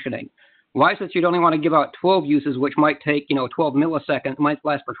I'm questioning. Why is it you'd only want to give out 12 uses, which might take 12 milliseconds, might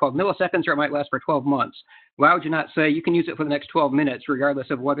last for 12 milliseconds, or it might last for 12 months? Why would you not say you can use it for the next 12 minutes, regardless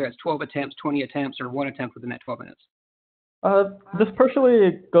of whether it's 12 attempts, 20 attempts, or one attempt within that 12 minutes? This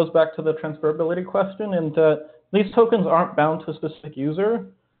partially goes back to the transferability question, and these tokens aren't bound to a specific user.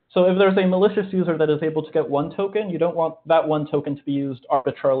 So if there's a malicious user that is able to get one token, you don't want that one token to be used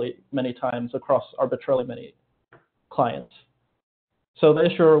arbitrarily many times across arbitrarily many clients. So the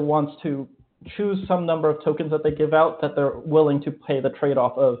issuer wants to choose some number of tokens that they give out that they're willing to pay the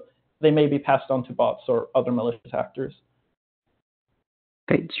trade-off of they may be passed on to bots or other malicious actors.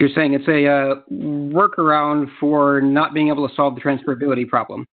 Okay, so you're saying it's a workaround for not being able to solve the transferability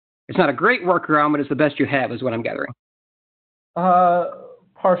problem. It's not a great workaround, but it's the best you have, is what I'm gathering.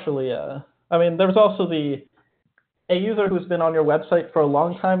 Partially, yeah. I mean, there's also a user who's been on your website for a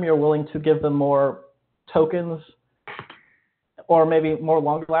long time, you're willing to give them more tokens or maybe more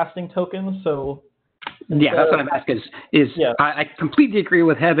longer-lasting tokens. So yeah, that's what I'm asking. Yeah. I completely agree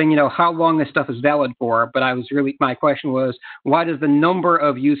with having, how long this stuff is valid for, but my question was, why does the number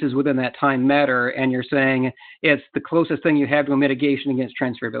of uses within that time matter? And you're saying it's the closest thing you have to a mitigation against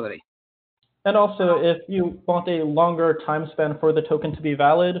transferability. And also, if you want a longer time span for the token to be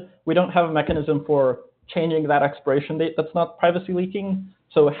valid, we don't have a mechanism for changing that expiration date that's not privacy leaking.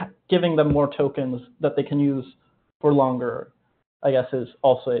 So giving them more tokens that they can use for longer, I guess, is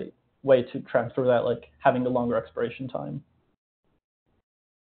also a way to transfer that, like having a longer expiration time.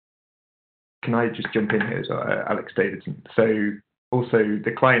 Can I just jump in here as well, Alex Davidson? So also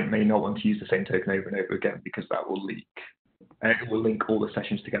the client may not want to use the same token over and over again because that will leak. It will link all the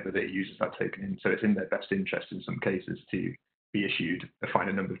sessions together that it uses that token in. So it's in their best interest in some cases to be issued a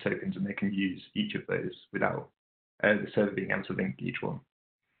finite number of tokens, and they can use each of those without the server being able to link each one.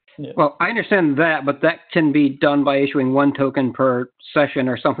 Yeah. Well, I understand that, but that can be done by issuing one token per session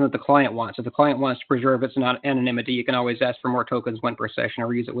or something that the client wants. If the client wants to preserve its anonymity, you can always ask for more tokens, one per session,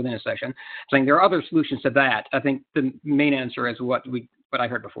 or use it within a session. So there are other solutions to that. I think the main answer is what I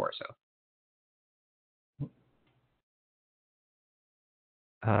heard before. So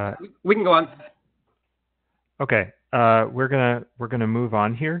we can go on. Okay, we're gonna move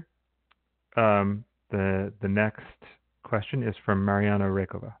on here. The next question is from Mariana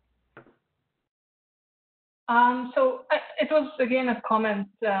Rekova. So it was again a comment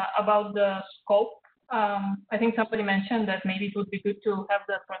about the scope. I think somebody mentioned that maybe it would be good to have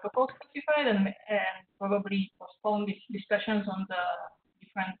the protocol specified and probably postpone these discussions on the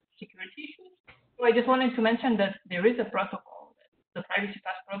different security issues. So I just wanted to mention that there is a protocol. The Privacy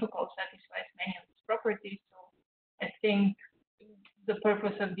Pass protocol satisfies many of these properties. So I think the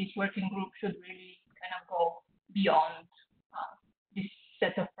purpose of this working group should really kind of go beyond this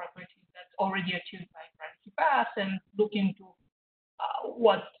set of properties that's already achieved by Privacy Pass and look into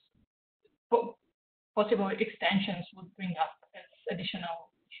what possible extensions would bring up as additional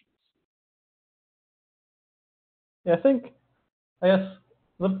issues. Yeah, I guess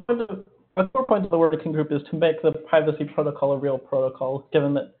the core point of the working group is to make the privacy protocol a real protocol,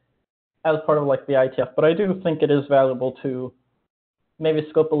 given that as part of like the IETF. But I do think it is valuable to maybe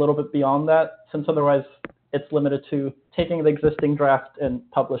scope a little bit beyond that, since otherwise it's limited to taking the existing draft and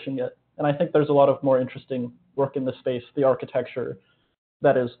publishing it. And I think there's a lot of more interesting work in the space, the architecture,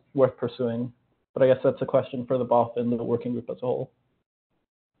 that is worth pursuing. But I guess that's a question for the BOF and the working group as a whole.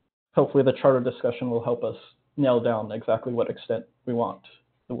 Hopefully the charter discussion will help us nail down exactly what extent we want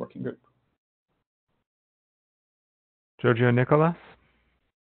the working group. Giorgio Nicolas?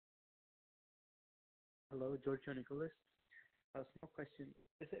 Hello, Giorgio Nicolas. Small question.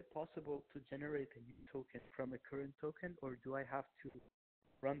 Is it possible to generate a new token from a current token, or do I have to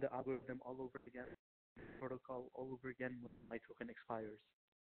run the algorithm all over again, protocol all over again when my token expires?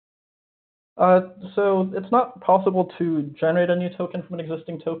 So it's not possible to generate a new token from an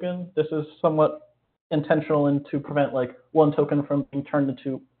existing token. This is somewhat intentional and to prevent like one token from being turned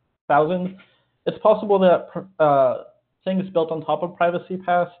into thousands. It's possible that things built on top of Privacy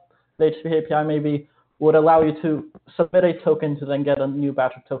Pass, the HTTP API maybe, would allow you to submit a token to then get a new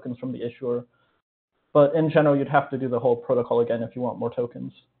batch of tokens from the issuer. But in general, you'd have to do the whole protocol again if you want more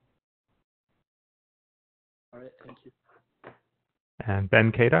tokens. All right, thank you. And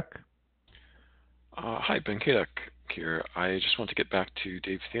Ben Kaduk? Hi, Ben Kaduk here. I just want to get back to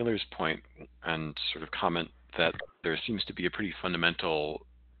Dave Thaler's point and sort of comment that there seems to be a pretty fundamental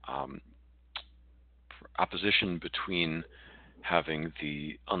opposition between having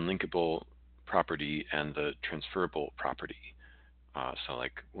the unlinkable property and the transferable property. So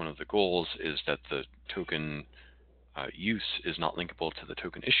like one of the goals is that the token use is not linkable to the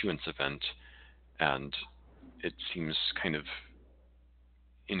token issuance event, and it seems kind of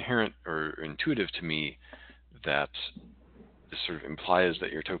inherent or intuitive to me that this sort of implies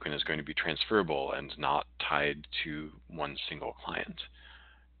that your token is going to be transferable and not tied to one single client.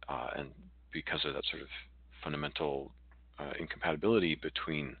 And because of that sort of fundamental incompatibility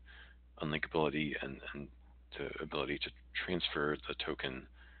between unlinkability and the ability to transfer the token,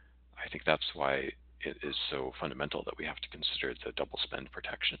 I think that's why it is so fundamental that we have to consider the double spend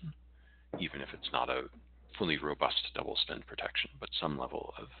protection, even if it's not a fully robust double spend protection, but some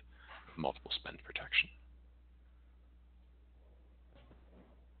level of multiple spend protection.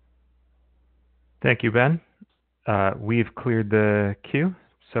 Thank you, Ben. We've cleared the queue,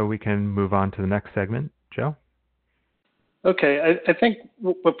 so we can move on to the next segment. Joe? Okay, I think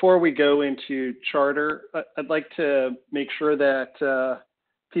before we go into charter, I'd like to make sure that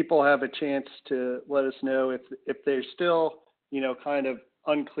people have a chance to let us know if they're still, kind of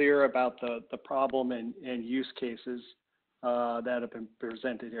unclear about the problem and use cases that have been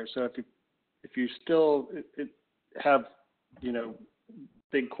presented here. So if you still have,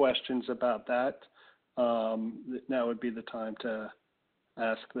 big questions about that, now would be the time to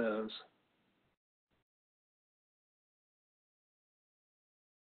ask those.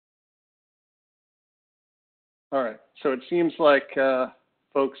 All right, so it seems like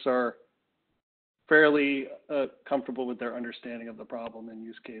folks are fairly comfortable with their understanding of the problem and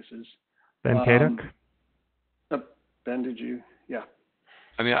use cases. Ben Kaduk? Ben, did you? Yeah.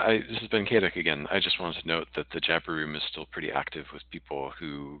 I mean, this is Ben Kaduk again. I just wanted to note that the Jabber room is still pretty active with people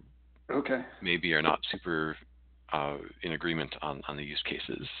who maybe are not super in agreement on the use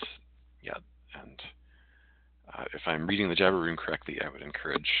cases yet. And if I'm reading the Jabber room correctly, I would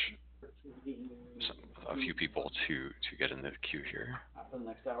encourage a few people to get in the queue here. For the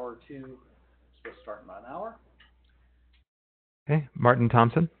next hour or two, it's supposed to start in about an hour. Okay, Martin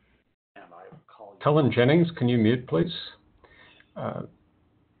Thompson. And I will call you. Cullen Jennings, can you mute, please?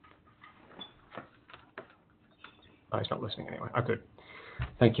 He's not listening anyway. Oh, good.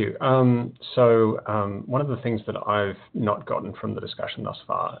 Thank you. So one of the things that I've not gotten from the discussion thus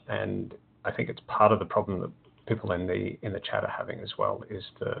far, and I think it's part of the problem that people in the chat are having as well, is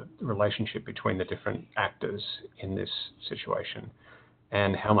the relationship between the different actors in this situation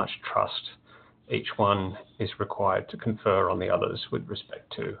and how much trust each one is required to confer on the others with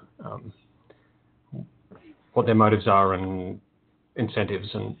respect to what their motives are and incentives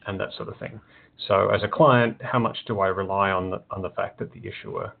and that sort of thing. So as a client, how much do I rely on the fact that the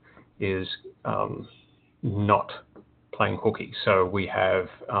issuer is not playing hooky? So we have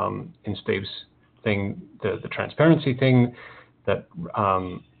in Steve's thing, the transparency thing that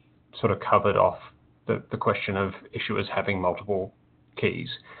sort of covered off the question of issuers having multiple keys.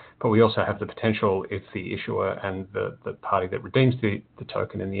 But we also have the potential, if the issuer and the party that redeems the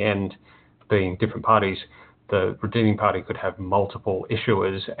token in the end being different parties, the redeeming party could have multiple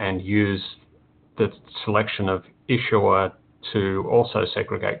issuers and use the selection of issuer to also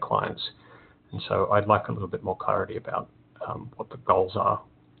segregate clients. And so I'd like a little bit more clarity about what the goals are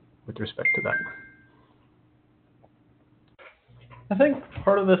with respect to that. I think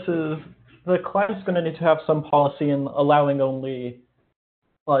part of this is the client's going to need to have some policy in allowing only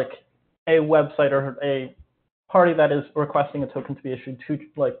like a website or a party that is requesting a token to be issued to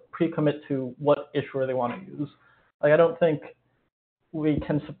like pre-commit to what issuer they want to use. Like I don't think we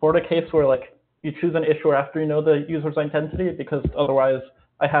can support a case where like you choose an issuer after you know the user's identity, because otherwise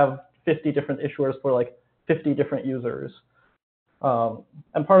I have 50 different issuers for like 50 different users.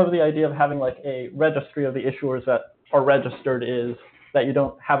 And part of the idea of having like a registry of the issuers that are registered is that you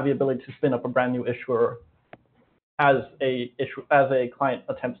don't have the ability to spin up a brand new issuer as a client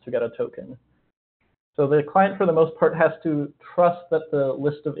attempts to get a token. So the client, for the most part, has to trust that the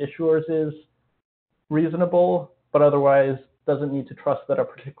list of issuers is reasonable, but otherwise doesn't need to trust that a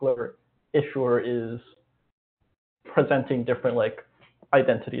particular issuer is presenting different like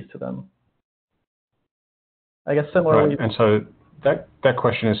identities to them. I guess similarly. Right. And so that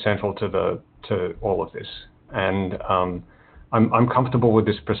question is central to all of this, and I'm comfortable with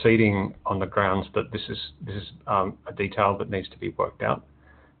this proceeding on the grounds that this is a detail that needs to be worked out,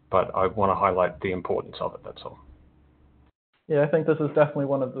 but I want to highlight the importance of it. That's all. Yeah, I think this is definitely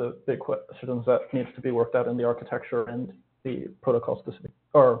one of the big questions that needs to be worked out in the architecture and the protocol specific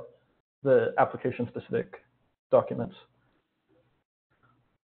or the application specific documents.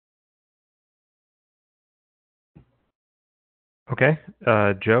 Okay,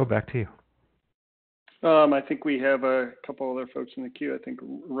 Joe, back to you. I think we have a couple other folks in the queue. I think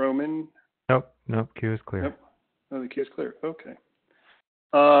Roman. Nope, queue is clear. Nope. Oh, the queue is clear. Okay.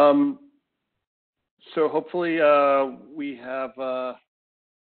 So hopefully we have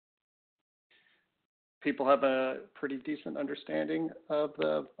people have a pretty decent understanding of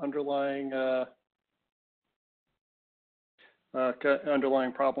the underlying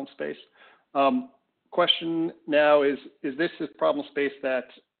problem space. Question now is this problem space that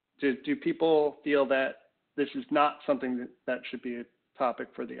do people feel that this is not something that should be a topic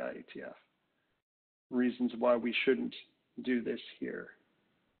for the IETF? Reasons why we shouldn't do this here.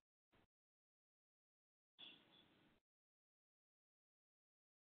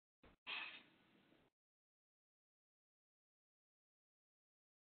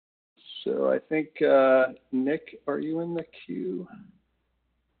 So I think, Nick, are you in the queue?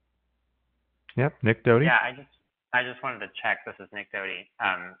 Yep, Nick Doty. Yeah, I just wanted to check. This is Nick Doty.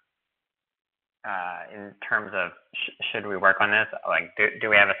 In terms of should we work on this? Like, do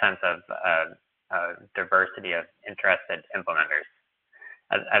we have a sense of diversity of interested implementers?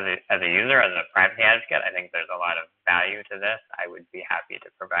 As a user, as a privacy advocate, I think there's a lot of value to this. I would be happy to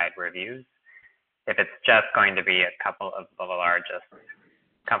provide reviews. If it's just going to be a couple of the largest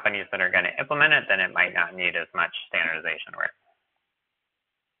companies that are going to implement it, then it might not need as much standardization work.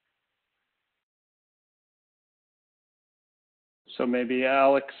 So maybe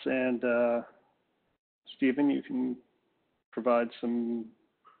Alex and Stephen, you can provide some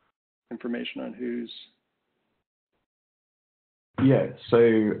information on who's. Yeah, so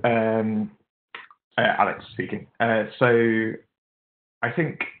Alex speaking. So I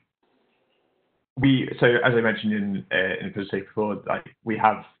think so as I mentioned in the presentation before, like we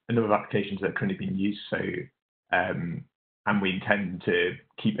have a number of applications that are currently being used. So and we intend to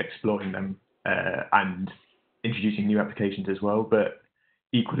keep exploring them and introducing new applications as well. But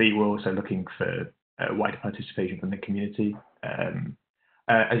equally, we're also looking for wider participation from the community.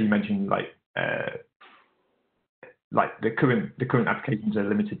 As you mentioned, like the current applications are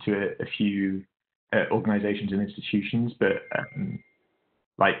limited to a few organizations and institutions, but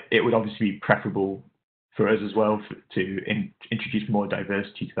like it would obviously be preferable for us as well to introduce more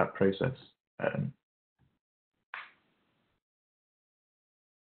diversity to that process.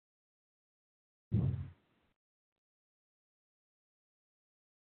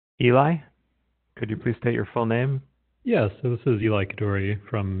 Eli, could you please state your full name? Yeah, so this is Eli Kadori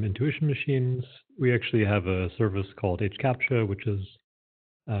from Intuition Machines. We actually have a service called HCAPTCHA, which is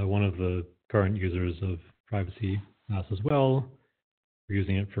one of the current users of PrivacyPass as well. We're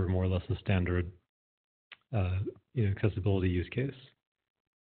using it for more or less a standard accessibility use case.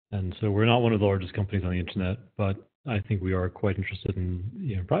 And so we're not one of the largest companies on the internet, but I think we are quite interested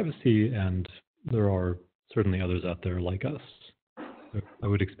in privacy, and there are certainly others out there like us. So I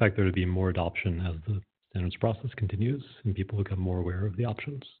would expect there to be more adoption as the standards process continues and people become more aware of the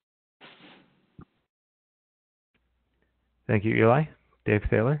options. Thank you, Eli. Dave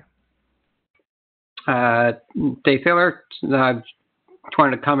Thaler. Dave Thaler, I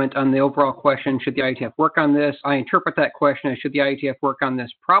wanted to comment on the overall question, should the IETF work on this? I interpret that question as should the IETF work on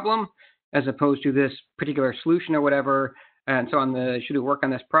this problem as opposed to this particular solution or whatever. And so on the should it work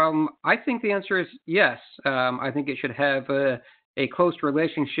on this problem, I think the answer is yes. I think it should have a close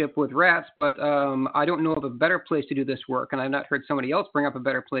relationship with rats, but I don't know of a better place to do this work, and I've not heard somebody else bring up a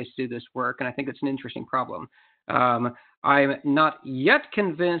better place to do this work, and I think it's an interesting problem. I'm not yet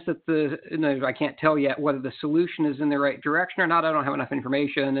convinced that I can't tell yet whether the solution is in the right direction or not. I don't have enough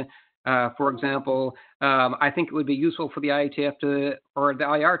information. For example, I think it would be useful for the IETF or the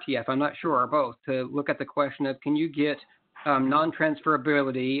IRTF, I'm not sure, or both, to look at the question of can you get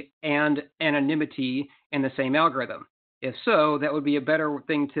non-transferability and anonymity in the same algorithm? If so, that would be a better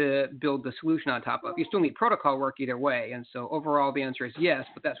thing to build the solution on top of. You still need protocol work either way. And so overall, the answer is yes,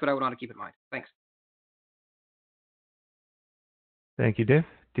 but that's what I would want to keep in mind. Thanks. Thank you, Dave.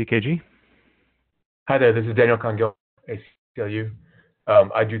 DKG. Hi there, this is Daniel Congill, ACLU.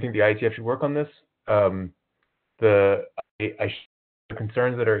 I do think the IETF should work on this. The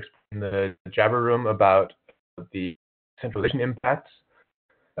concerns that are in the Jabber room about the centralization impacts,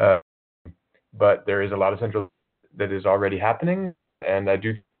 but there is a lot of centralization that is already happening, and I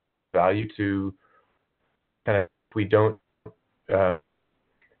do value to kind of, if we don't have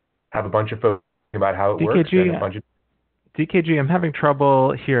a bunch of folks about how it works, and a bunch of DKG, I'm having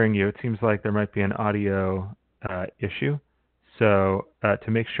trouble hearing you. It seems like there might be an audio issue. So to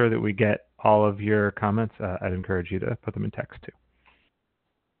make sure that we get all of your comments, I'd encourage you to put them in text too.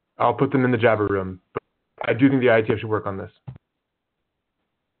 I'll put them in the Jabber room, but I do think the IETF should work on this.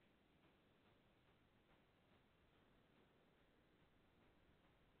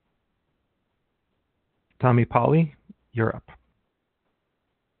 Tommy Pauly, you're up.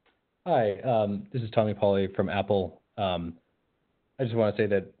 Hi, this is Tommy Pauly from Apple. I just want to say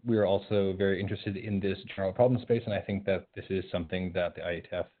that we are also very interested in this general problem space, and I think that this is something that the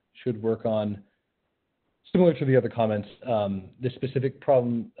IETF should work on. Similar to the other comments, the specific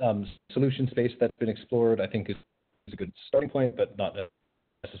problem solution space that's been explored, I think is a good starting point, but not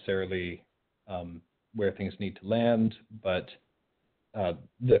necessarily where things need to land. But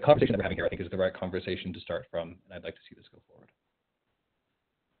the conversation that we're having here, I think, is the right conversation to start from, and I'd like to see this go forward.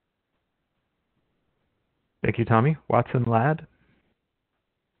 Thank you, Tommy. Watson Ladd.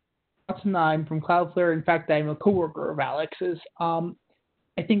 Watson, I'm from Cloudflare. In fact, I'm a coworker of Alex's.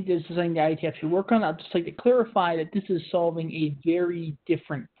 I think this is something the IETF should work on. I'd just like to clarify that this is solving a very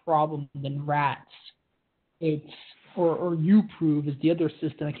different problem than rats. It's or UProve is the other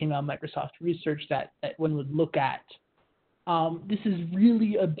system that came out of Microsoft Research that one would look at. This is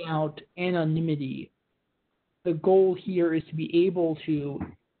really about anonymity. The goal here is to be able to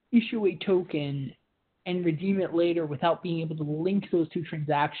issue a token and redeem it later without being able to link those two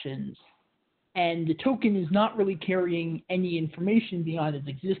transactions. And the token is not really carrying any information beyond its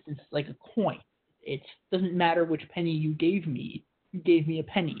existence, like a coin. It doesn't matter which penny you gave me. You gave me a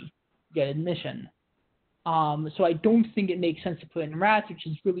penny. You get admission. So I don't think it makes sense to put in rats, which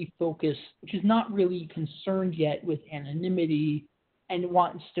is really focused, which is not really concerned yet with anonymity and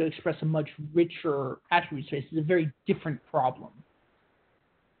wants to express a much richer attribute space. It's a very different problem.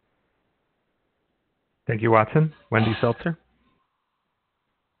 Thank you, Watson. Wendy Seltzer.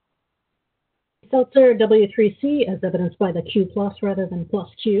 seltzer W3C, as evidenced by the Q plus rather than plus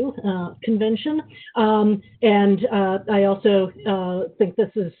Q convention. And I also think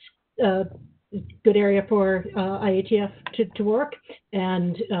this is a good area for IETF to work.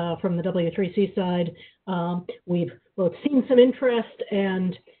 And from the W3C side, we've both seen some interest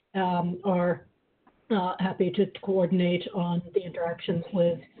and are happy to coordinate on the interactions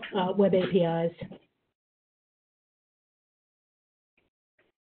with web APIs.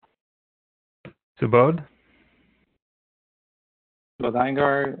 Subodh?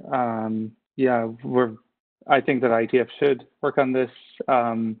 Iyengar, yeah, I think that IETF should work on this.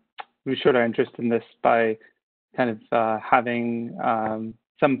 We showed our interest in this by kind of having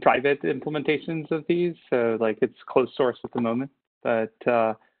some private implementations of these. So like it's closed source at the moment, but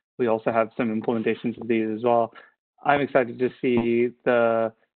we also have some implementations of these as well. I'm excited to see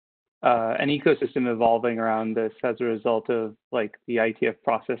an ecosystem evolving around this as a result of like the IETF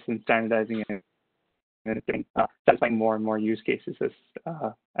process and standardizing it and satisfying more and more use cases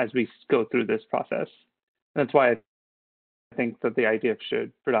as we go through this process. And that's why I think that the IETF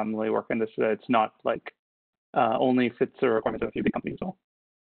should predominantly work on this, so that it's not like only fits the requirements of a few big companies as well.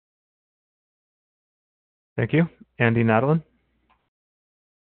 Thank you. Andy Nadelin?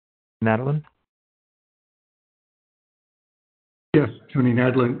 Nadelin? Yes, Tony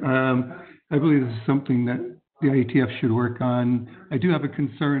Nadelin. I believe this is something that the IETF should work on. I do have a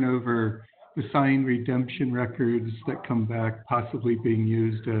concern over the signed redemption records that come back possibly being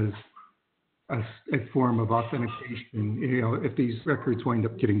used as a form of authentication, you know, if these records wind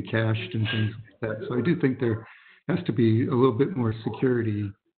up getting cached and things like that. So I do think there has to be a little bit more security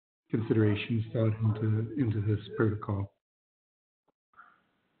considerations thought into this protocol.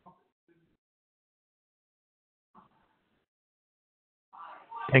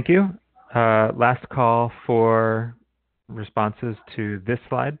 Thank you. Last call for responses to this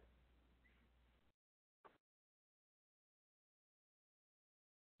slide.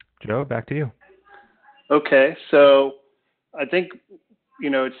 Joe, back to you. Okay, so I think, you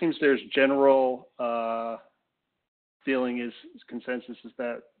know, it seems there's general feeling consensus is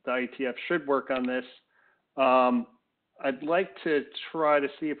that the IETF should work on this. I'd like to try to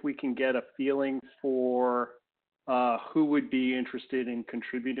see if we can get a feeling for who would be interested in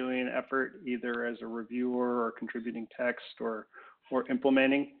contributing an effort, either as a reviewer or contributing text or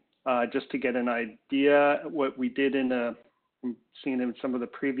implementing, just to get an idea. What we did seen in some of the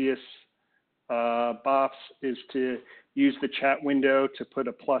previous BOFs is to use the chat window to put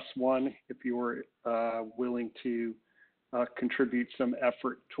a +1 if you were willing to contribute some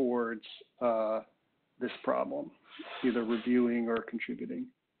effort towards this problem, either reviewing or contributing.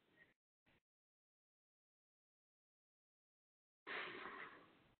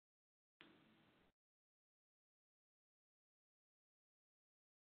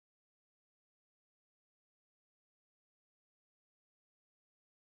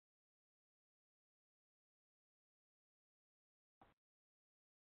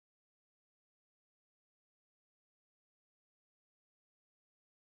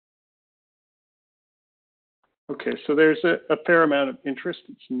 Okay, so there's a fair amount of interest.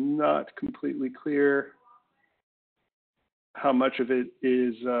 It's not completely clear how much of it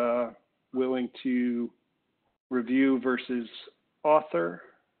is willing to review versus author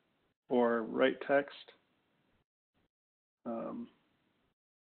or write text.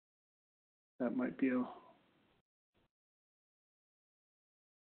 That might be a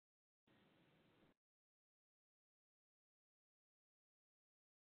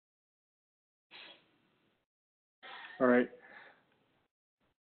all right.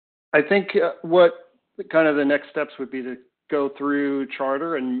 I think what kind of the next steps would be to go through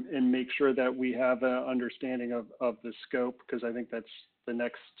charter and make sure that we have an understanding of the scope, because I think that's the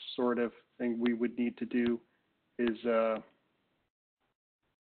next sort of thing we would need to do is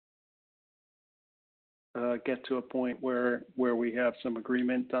get to a point where we have some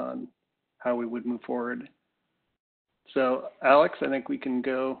agreement on how we would move forward. So Alex, I think we can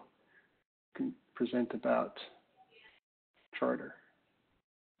present about charter.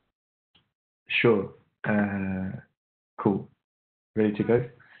 Sure. Cool. Ready to go?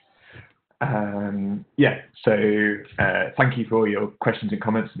 Yeah, so thank you for all your questions and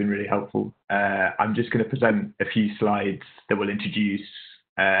comments. It's been really helpful. I'm just going to present a few slides that will introduce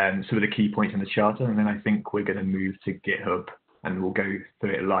some of the key points in the charter, and then I think we're going to move to GitHub and we'll go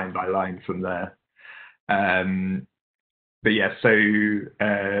through it line by line from there. But yeah, so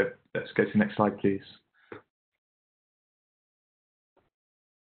let's go to the next slide, please.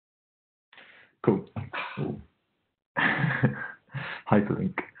 Cool.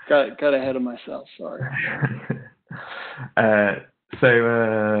 Hyperlink. Got ahead of myself, sorry.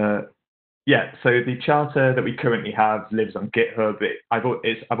 Yeah, so the charter that we currently have lives on GitHub. I've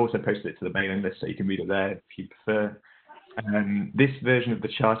also posted it to the mailing list, so you can read it there if you prefer. This version of the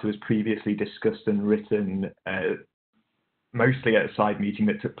charter was previously discussed and written mostly at a side meeting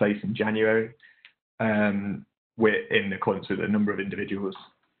that took place in January, we're in accordance with a number of individuals.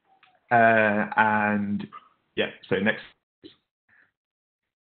 And yeah, so next.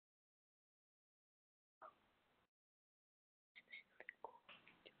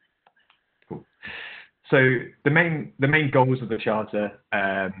 Cool. So the main goals of the charter,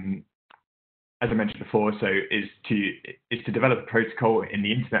 as I mentioned before, is to develop a protocol in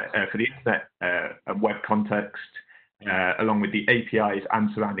the internet for the internet and web context, along with the APIs and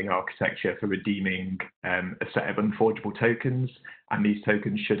surrounding architecture for redeeming a set of unforgeable tokens, and these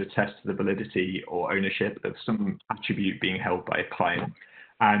tokens should attest to the validity or ownership of some attribute being held by a client.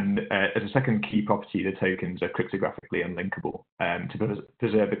 And as a second key property, the tokens are cryptographically unlinkable to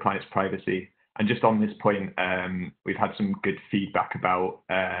preserve the client's privacy. And just on this point, we've had some good feedback about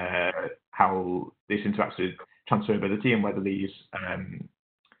how this interacts with transferability and whether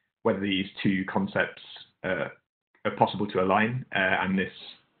these two concepts are possible to align. And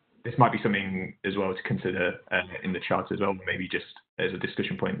this might be something as well to consider in the chart as well, maybe just as a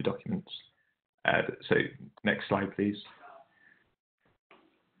discussion point in the documents. So next slide, please.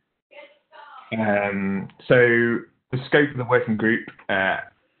 So the scope of the working group,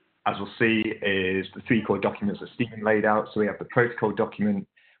 as we'll see, is the three core documents that Stephen laid out. So we have the protocol document,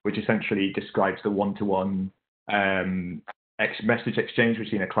 which essentially describes the one-to-one message exchange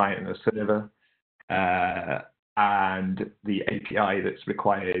between a client and a server, and the API that's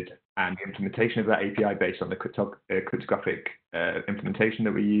required and the implementation of that API based on the cryptographic implementation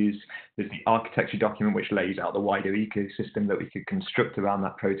that we use. There's the architecture document, which lays out the wider ecosystem that we could construct around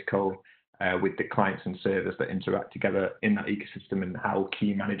that protocol, with the clients and servers that interact together in that ecosystem, and how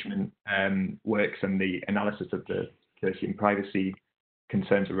key management works, and the analysis of the security and privacy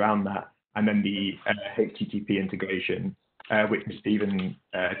concerns around that. And then the HTTP integration, which Stephen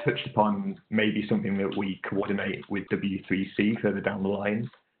touched upon, may be something that we coordinate with W3C further down the line.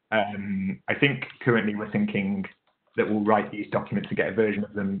 I think currently we're thinking that we'll write these documents to get a version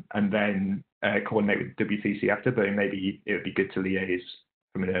of them and then coordinate with W3C after, but maybe it would be good to liaise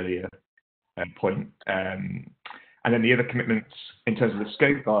from an earlier point. And then the other commitments in terms of the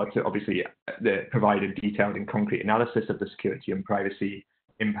scope are to obviously provide a detailed and concrete analysis of the security and privacy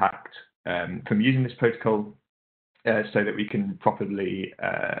impact from using this protocol, so that we can properly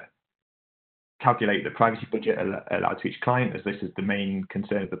calculate the privacy budget allowed to each client, as this is the main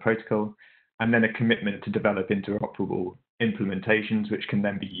concern of the protocol, and then a commitment to develop interoperable implementations which can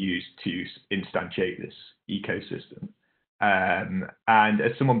then be used to instantiate this ecosystem. And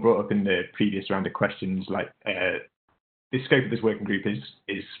as someone brought up in the previous round of questions, like the scope of this working group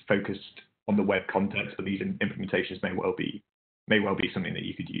is focused on the web context, but these implementations may well be something that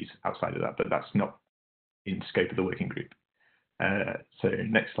you could use outside of that, but that's not in scope of the working group. So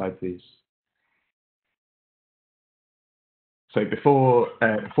next slide, please. So before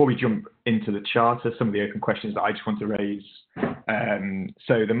we jump into the charter, some of the open questions that I just want to raise.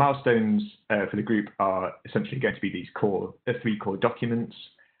 So the milestones for the group are essentially going to be these three core documents.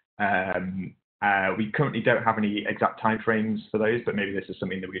 We currently don't have any exact timeframes for those, but maybe this is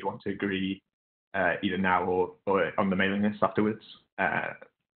something that we'd want to agree either now or on the mailing list afterwards.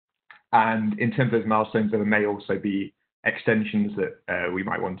 And in terms of those milestones, there may also be extensions that we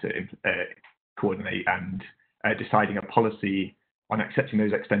might want to coordinate, and deciding a policy on accepting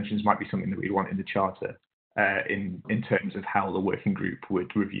those extensions might be something that we want in the charter, in terms of how the working group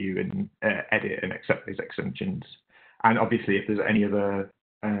would review and edit and accept those extensions. And obviously, if there's any other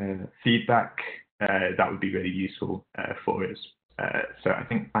feedback, that would be really useful for us. So I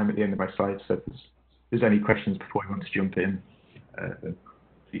think I'm at the end of my slides. So if there's any questions before I want to jump in,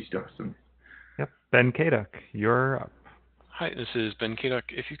 please do ask them. Yep, Ben Kaduk, you're up. Hi, this is Ben Kaduk.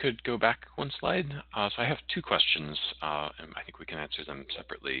 If you could go back one slide. So I have two questions, and I think we can answer them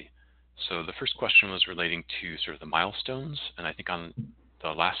separately. So the first question was relating to sort of the milestones, and I think on the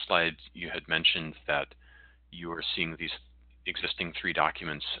last slide you had mentioned that you were seeing these existing three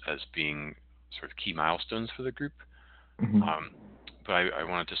documents as being sort of key milestones for the group. Mm-hmm. But I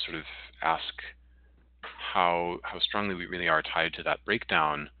wanted to sort of ask how strongly we really are tied to that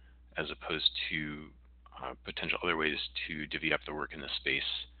breakdown, as opposed to potential other ways to divvy up the work in the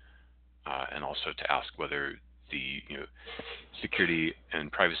space, and also to ask whether the security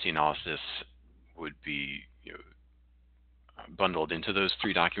and privacy analysis would be bundled into those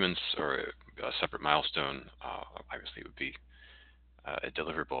three documents, or a separate milestone. Obviously, would be a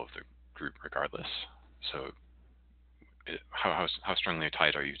deliverable of the group regardless. So how strongly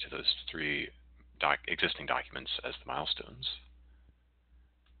tied are you to those three existing documents as the milestones?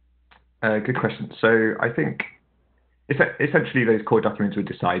 Good question. So I think essentially those core documents were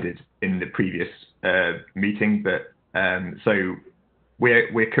decided in the previous meeting, but so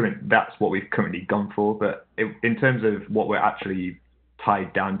that's what we've currently gone for. But in terms of what we're actually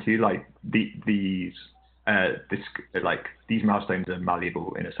tied down to, like these milestones are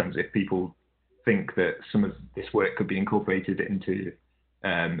malleable in a sense. If people think that some of this work could be incorporated into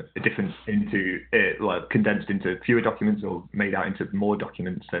condensed into fewer documents or made out into more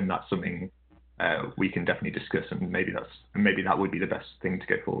documents, then that's something we can definitely discuss, and maybe that would be the best thing to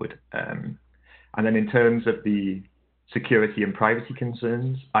go forward. And then in terms of the security and privacy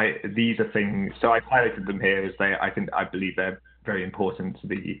concerns, these are things. So I've highlighted them here as I believe they're very important to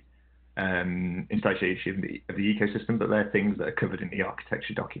the instantiation of the ecosystem, but they're things that are covered in the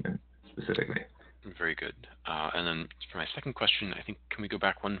architecture document specifically. Very good. And then for my second question, I think, can we go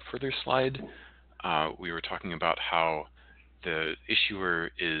back one further slide? We were talking about how the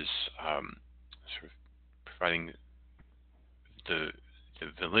issuer is sort of providing the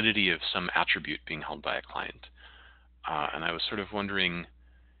validity of some attribute being held by a client. And I was sort of wondering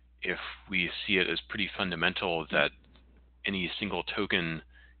if we see it as pretty fundamental that any single token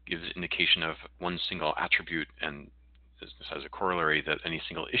gives indication of one single attribute, and this has a corollary that any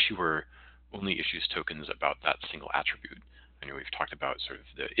single issuer only issues tokens about that single attribute. I know we've talked about sort of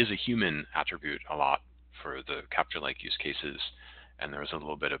the is a human attribute a lot for the capture-like use cases, and there was a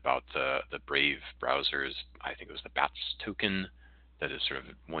little bit about the Brave browsers. I think it was the BATS token that is sort of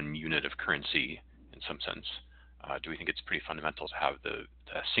one unit of currency in some sense. Do we think it's pretty fundamental to have the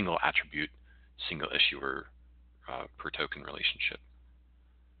single attribute, single issuer per token relationship?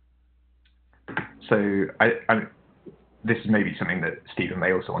 So this is maybe something that Stephen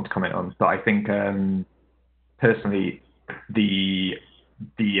may also want to comment on, but I think personally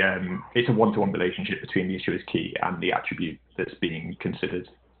it's a one-to-one relationship between the issuer's key and the attribute that's being considered,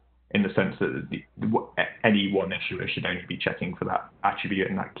 in the sense that any one issuer should only be checking for that attribute,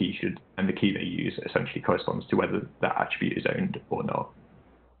 and that key and the key they use essentially corresponds to whether that attribute is owned or not.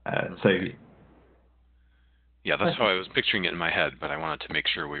 Yeah, that's how I was picturing it in my head, but I wanted to make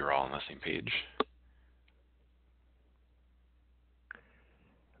sure we were all on the same page.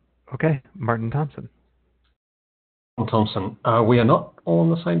 Okay, Martin Thompson. Thompson, we are not all on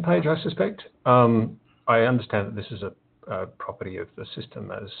the same page, I suspect. I understand that this is a property of the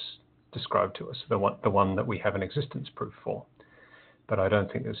system as described to us, the one that we have an existence proof for. But I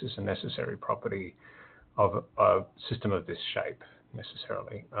don't think this is a necessary property of a system of this shape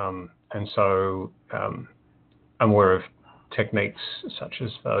necessarily. And so I'm aware of techniques such as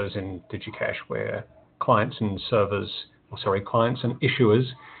those in DigiCash where clients and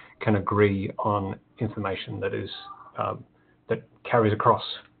issuers can agree on information that is that carries across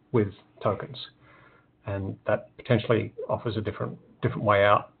with tokens, and that potentially offers a different way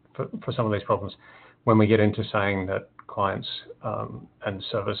out for some of these problems. When we get into saying that clients and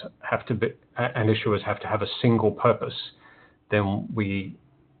servers and issuers have to have a single purpose, then we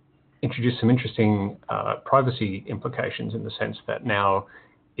introduce some interesting privacy implications, in the sense that now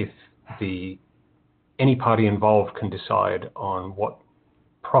if any party involved can decide on what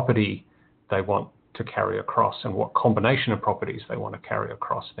property they want to carry across and what combination of properties they want to carry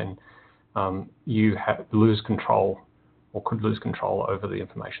across, then you lose control or could lose control over the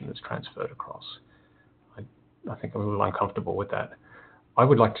information that's transferred across. I think I'm a little uncomfortable with that. I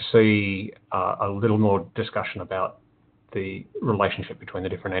would like to see a little more discussion about the relationship between the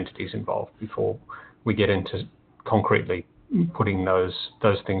different entities involved before we get into concretely putting those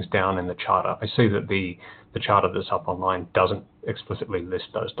things down in the charter. I see that the charter that's up online doesn't explicitly list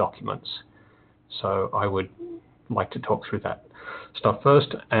those documents. So I would like to talk through that stuff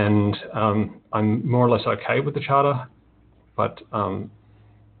first, and I'm more or less okay with the charter, but I'm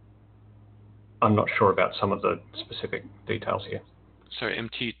not sure about some of the specific details here. Sorry,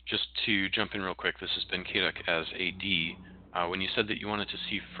 MT, just to jump in real quick, this has been Kaduk as AD. When you said that you wanted to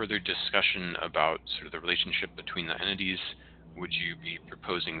see further discussion about sort of the relationship between the entities, would you be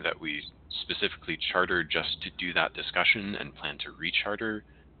proposing that we specifically charter just to do that discussion and plan to recharter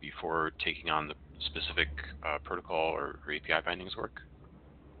before taking on the specific protocol or API bindings work?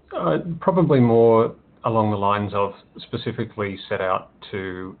 Probably more along the lines of specifically set out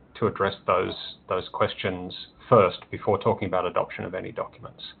to address those questions first before talking about adoption of any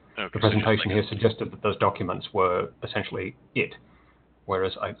documents. Okay, the presentation here suggested that those documents were essentially it,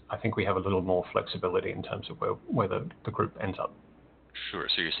 whereas I think we have a little more flexibility in terms of where the group ends up. Sure,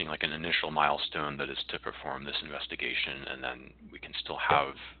 so you're seeing like an initial milestone that is to perform this investigation, and then we can still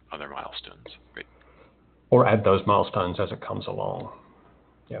have other milestones. Great. or add those milestones as it comes along.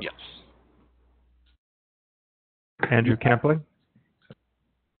 Yep. Yes. Andrew Campling?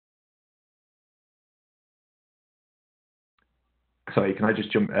 Sorry, can I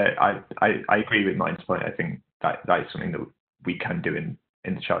just jump? I agree with Mine's point. I think that is something that we can do in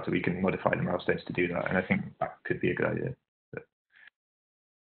the charter. We can modify the milestones to do that, and I think that could be a good idea.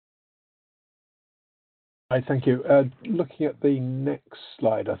 Right, thank you. Looking at the next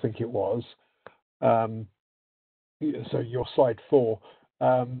slide, I think it was. So your slide 4.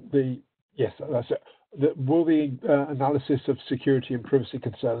 Yes, that's it. Will the analysis of security and privacy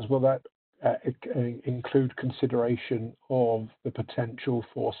concerns, will that include consideration of the potential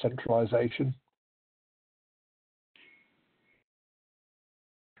for centralization?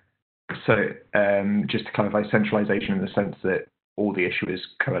 So just to clarify, centralization in the sense that all the issuers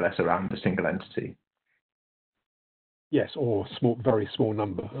coalesce around a single entity. Yes, or very small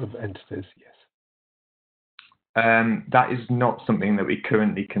number of entities, yes. That is not something that we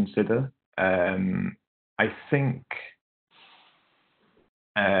currently consider. I think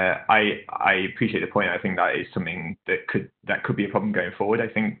I appreciate the point. I think that is something that could be a problem going forward. I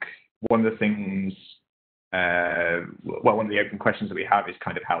think one of the things, one of the open questions that we have is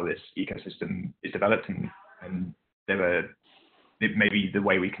kind of how this ecosystem is developed, and maybe the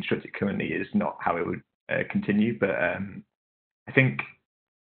way we construct it currently is not how it would continue. But I think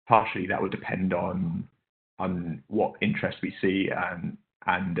partially that would depend on what interest we see,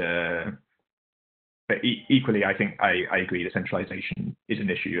 but equally, I think I agree that centralization is an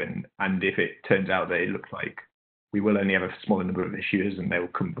issue, and if it turns out that it looks like we will only have a smaller number of issuers and they will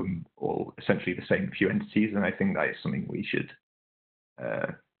come from all essentially the same few entities, then I think that is something we should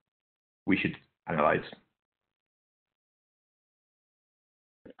analyze.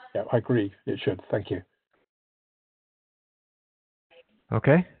 Yeah, I agree. It should. Thank you.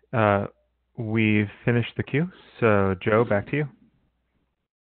 Okay. We've finished the queue. So Joe, back to you.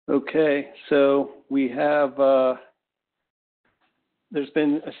 Okay, so we have, there's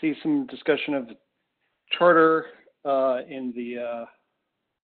been, I see some discussion of charter in the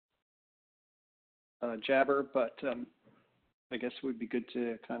Jabber, but I guess it would be good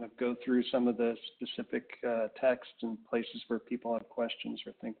to kind of go through some of the specific texts and places where people have questions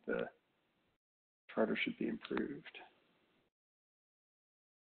or think the charter should be improved.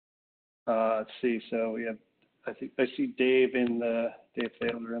 Let's see, so we have, I think I see Dave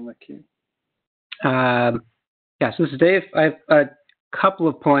Thaler in the queue. Yes, this is Dave. I have a couple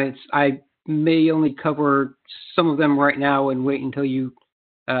of points. I may only cover some of them right now and wait until you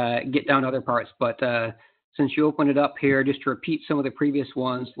get down to other parts. But since you opened it up here, just to repeat some of the previous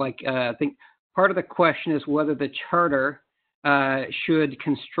ones, I think part of the question is whether the charter should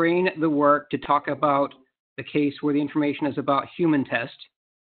constrain the work to talk about the case where the information is about human test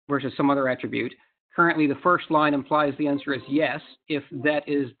versus some other attribute. Currently, the first line implies the answer is yes. If that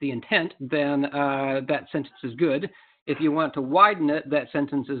is the intent, then that sentence is good. If you want to widen it, that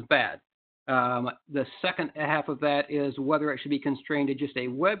sentence is bad. The second half of that is whether it should be constrained to just a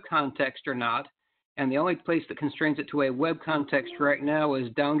web context or not. And the only place that constrains it to a web context right now is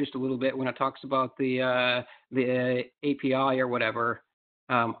down just a little bit when it talks about the API or whatever.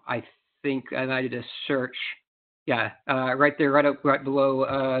 I think, and I did a search. Yeah, right there, right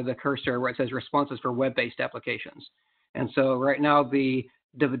below the cursor where it says responses for web-based applications. And so right now the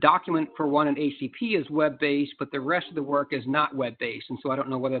document for one in ACP is web-based, but the rest of the work is not web-based. And so I don't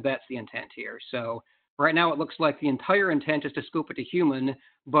know whether that's the intent here. So right now it looks like the entire intent is to scope it to human,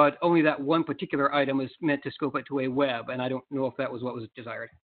 but only that one particular item is meant to scope it to a web. And I don't know if that was what was desired.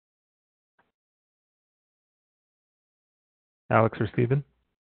 Alex or Stephen?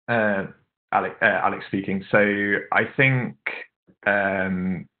 Alex speaking. So I think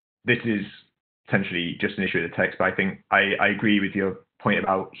this is essentially just an issue of the text, but I think I agree with your point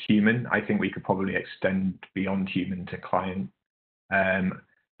about human. I think we could probably extend beyond human to client.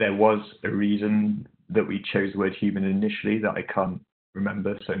 There was a reason that we chose the word human initially that I can't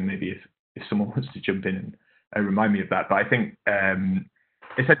remember, so maybe if someone wants to jump in and remind me of that. But I think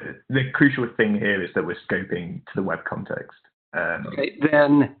the crucial thing here is that we're scoping to the web context. Okay,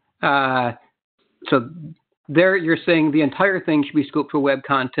 then so there you're saying the entire thing should be scoped to a web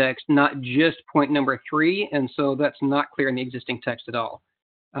context, not just point number 3, and so that's not clear in the existing text at all.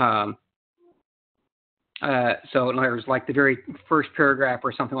 So in other words, like the very first paragraph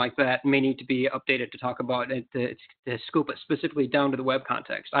or something like that may need to be updated to talk about it, to scope it specifically down to the web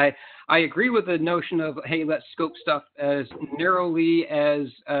context. I agree with the notion of, hey, let's scope stuff as narrowly as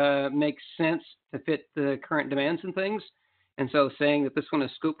makes sense to fit the current demands and things. And so saying that this one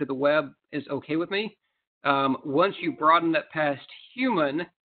is scoped to the web is okay with me. Once you broaden that past human,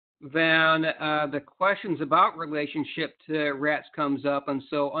 then the questions about relationship to RATS comes up. And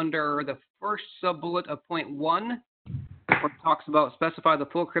so under the first sub-bullet of point 1, where it talks about specify the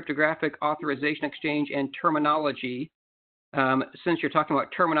full cryptographic authorization exchange and terminology. Since you're talking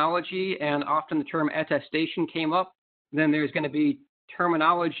about terminology and often the term attestation came up, then there's going to be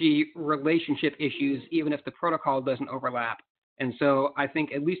terminology relationship issues even if the protocol doesn't overlap. And so I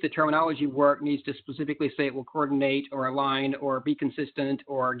think at least the terminology work needs to specifically say it will coordinate or align or be consistent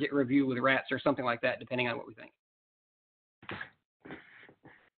or get review with RATS or something like that, depending on what we think.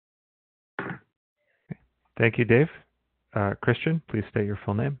 Thank you, Dave. Christian, please state your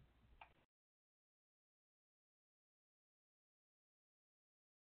full name.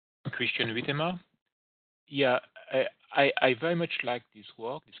 Christian Wittemer. Yeah, I very much like this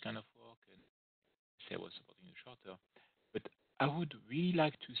work, this kind of work, and say I was supporting the charter. But I would really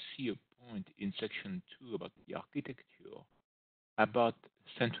like to see a point in section 2 about the architecture, about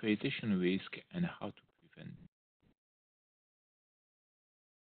centralization risk and how to prevent it.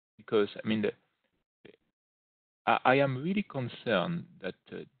 Because, I mean, I am really concerned that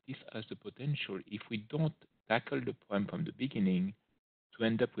this has the potential, if we don't tackle the problem from the beginning, to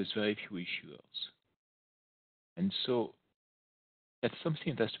end up with very few issuers. And so that's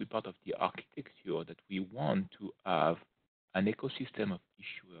something that has to be part of the architecture, that we want to have an ecosystem of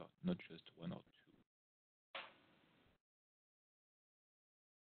issuers, not just one or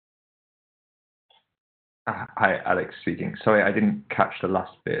two. Hi, Alex speaking. Sorry, I didn't catch the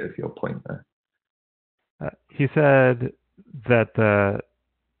last bit of your point there. He said that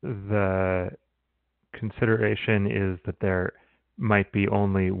the consideration is that there might be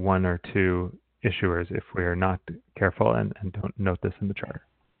only 1 or 2 issuers if we're not careful and don't note this in the charter.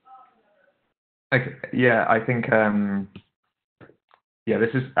 Okay. Yeah, I think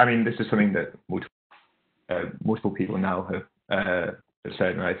this is something that multiple people now have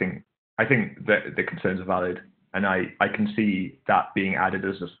said, and I think that the concerns are valid, and I can see that being added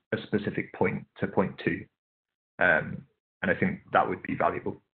as a specific point to point 2, and I think that would be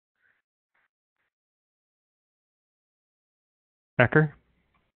valuable. Becker?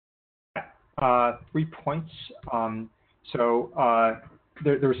 3 points. There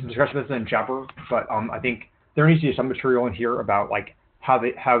was some discussion about this in Jabber, but I think there needs to be some material in here about like how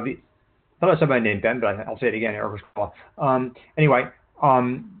the I thought I said my name, Ben, but I'll say it again. Anyway,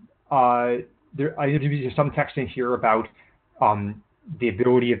 there I need to be some text in here about the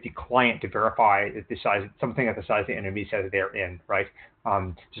ability of the client to verify that the size, something at the size the enemy says they're in, right?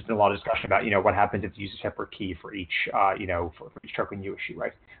 There's been a lot of discussion about, what happens if you use a separate key for each, for each token you issue,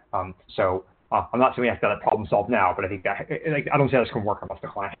 right? I'm not saying we have to have that problem solved now, but I think that, I don't see how this can work unless the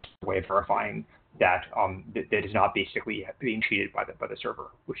client has a way of verifying that that is not basically being cheated by the server,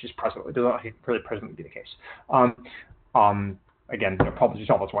 which is presently, does not really presently be the case. Again, problems you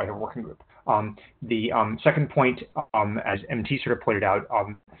solve, that's why I have a working group. The second point, as MT sort of pointed out,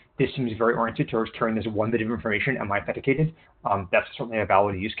 this seems very oriented towards carrying this one bit of information, am I authenticated? That's certainly a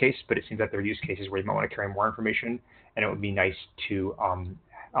valid use case, but it seems that there are use cases where you might want to carry more information, and it would be nice to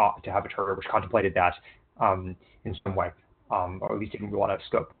have a charter which contemplated that in some way, or at least didn't want to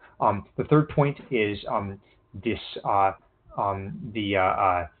scope. The third point is this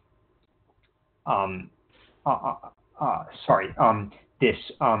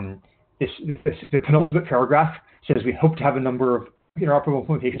the penultimate paragraph says we hope to have a number of interoperable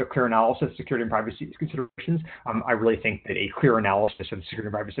implementations of clear analysis, security and privacy considerations. I really think that a clear analysis of the security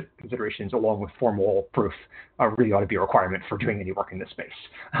and privacy considerations, along with formal proof, really ought to be a requirement for doing any work in this space.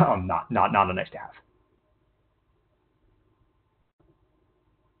 Not a nice to have.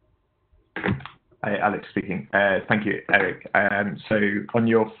 Hi, Alex speaking. Thank you, Eric. So on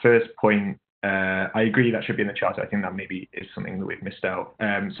your first point, I agree that should be in the charter. I think that maybe is something that we've missed out.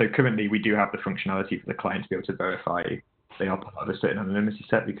 So currently we do have the functionality for the client to be able to verify they are part of a certain anonymity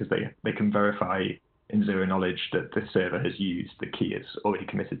set, because they can verify in zero knowledge that the server has used the key it's already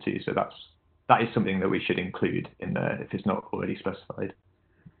committed to. So that is something that we should include in there if it's not already specified.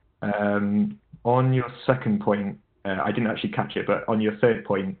 On your second point, I didn't actually catch it, but on your third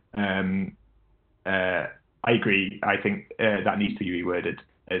point, I agree. I think that needs to be reworded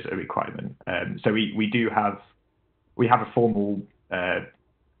as a requirement. So we have a formal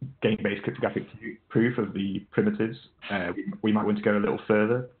game-based cryptographic proof of the primitives. We might want to go a little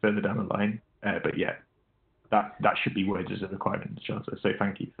further down the line, but yeah, that should be worded as a requirement in the charter. So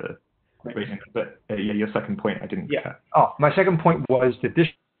thank you for raising that. But yeah, your second point I didn't. Yeah. Oh, my second point was that this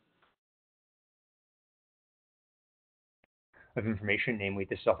of information, namely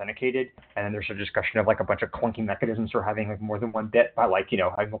this is authenticated, and then there's a discussion of like a bunch of clunky mechanisms for having like more than one bit by like,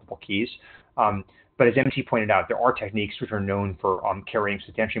 having multiple keys. But as MT pointed out, there are techniques which are known for carrying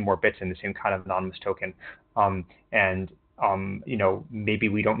substantially more bits in the same kind of anonymous token. Maybe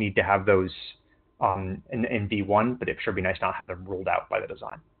we don't need to have those in V1, but it sure be nice not to have them ruled out by the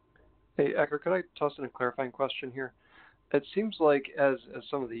design. Hey, Ecker, could I toss in a clarifying question here? It seems like as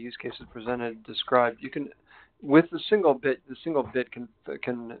some of the use cases presented described, you can, with the single bit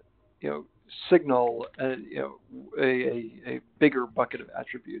can signal a bigger bucket of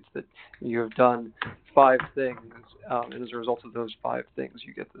attributes that you have done 5 things, and as a result of those 5 things,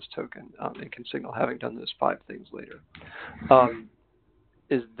 you get this token. It can signal having done those 5 things later.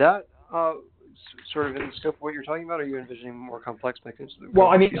 Is that sort of in the scope of what you're talking about? Or are you envisioning more complex mechanisms? Well,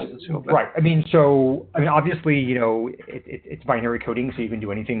 right. Obviously, it's binary coding, so you can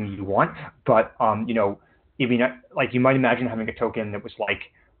do anything you want. But, you might imagine having a token that was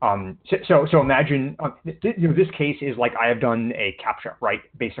like, so imagine, this case is like I have done a CAPTCHA, right?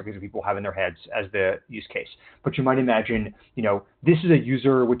 Basically, the people have in their heads as the use case. But you might imagine, this is a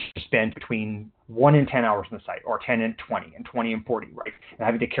user which spent between 1 and 10 hours on the site, or 10 and 20, and 20 and 40, right? And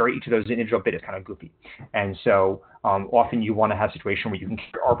having to carry each of those individual bit is kind of goofy. And so often you want to have a situation where you can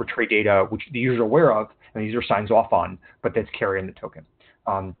carry arbitrary data, which the user is aware of, and the user signs off on, but that's carrying the token.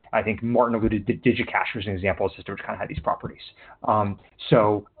 I think Martin alluded to DigiCache as an example of a system which kind of had these properties.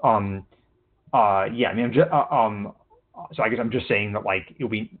 So I guess I'm just saying that it'd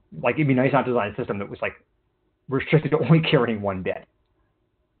be nice not to design a system that was like restricted to only carrying 1 bit.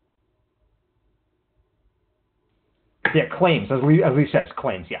 Yeah, claims, as we said,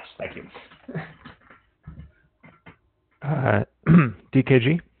 claims. Yes, thank you.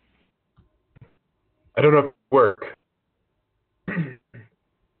 DKG. I don't know if it work.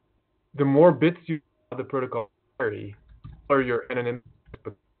 The more bits you have the protocol carry, or your anonymity.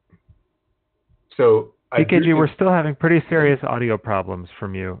 So DKG, we're still having pretty serious audio problems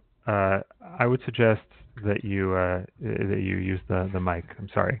from you. I would suggest that you use the mic. I'm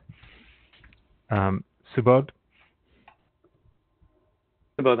sorry. Subodh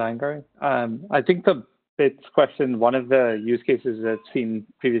Iyengar. I think the bits question, one of the use cases I've seen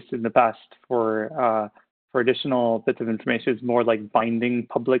previously in the past for additional bits of information is more like binding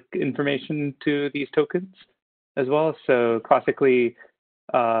public information to these tokens as well. So classically,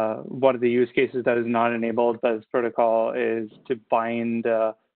 one of the use cases that is not enabled by this protocol is to bind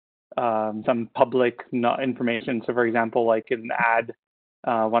some public information. So for example, like in an ad,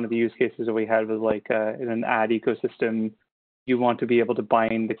 one of the use cases that we had was like in an ad ecosystem, you want to be able to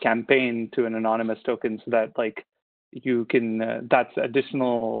bind the campaign to an anonymous token so that like you can, that's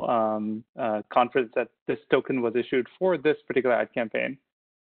additional confidence that this token was issued for this particular ad campaign.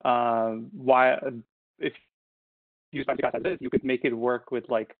 If you use as is, you could make it work with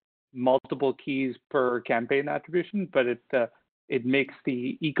like multiple keys per campaign attribution, but it makes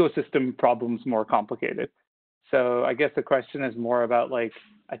the ecosystem problems more complicated. So I guess the question is more about like,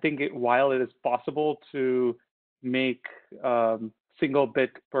 I think while it is possible to make single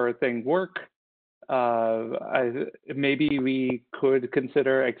bit per thing work, maybe we could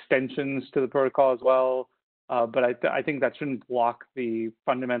consider extensions to the protocol as well, but I think that shouldn't block the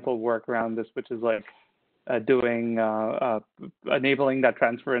fundamental work around this, which is like enabling that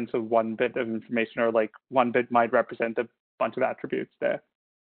transference of 1 bit of information, or like 1 bit might represent a bunch of attributes there.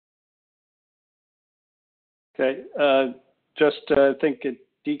 Okay, I think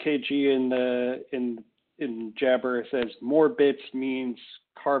DKG in Jabber says more bits means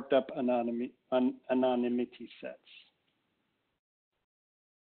carved up anonymity sets.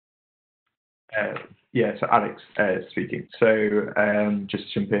 So Alex speaking. So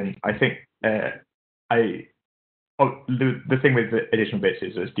just to jump in, I think the thing with the additional bits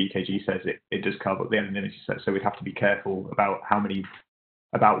is, as DKG says, it does carve up the anonymity set. So we'd have to be careful about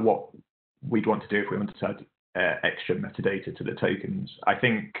what we'd want to do if we want to add extra metadata to the tokens.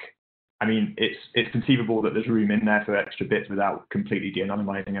 It's conceivable that there's room in there for extra bits without completely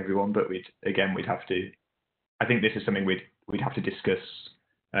de-anonymizing everyone, but we'd have to. I think this is something we'd have to discuss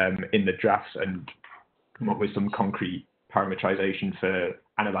in the drafts and come up with some concrete parameterization for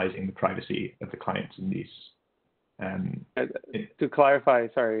analyzing the privacy of the clients in these. To clarify,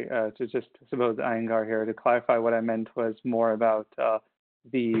 sorry, to just suppose Iyengar here. To clarify, what I meant was more about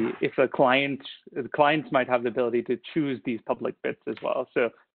if the clients might have the ability to choose these public bits as well,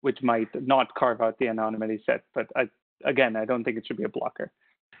 so which might not carve out the anonymity set. But I don't think it should be a blocker.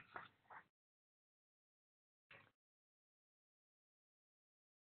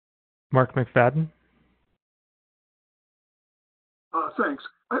 Mark McFadden. Thanks.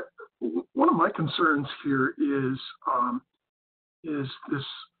 One of my concerns here is is this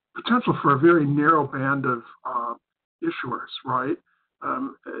potential for a very narrow band of issuers, right?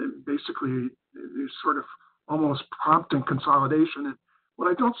 Basically, these sort of almost prompting consolidation. And what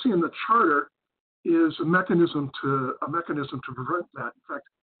I don't see in the charter is a mechanism to prevent that. In fact,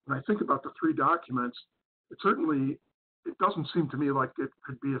 when I think about the three documents, it doesn't seem to me like it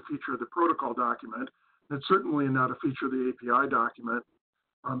could be a feature of the protocol document. And it's certainly not a feature of the API document.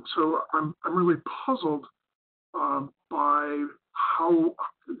 So I'm really puzzled by how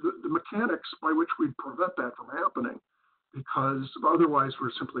the mechanics by which we prevent that from happening, because otherwise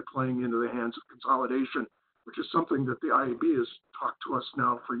we're simply playing into the hands of consolidation, which is something that the IAB has talked to us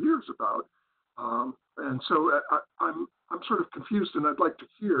now for years about. And so I'm sort of confused, and I'd like to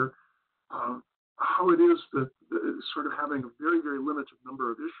hear how it is that sort of having a very, very limited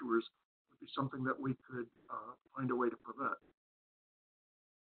number of issuers would be something that we could find a way to prevent.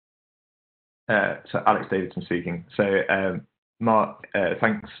 So Alex Davidson speaking. So Mark,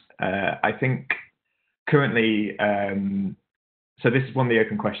 thanks. I think currently, so this is one of the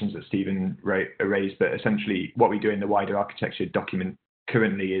open questions that Stephen raised, but essentially what we do in the wider architecture document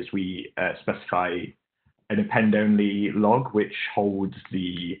currently is we specify an append-only log which holds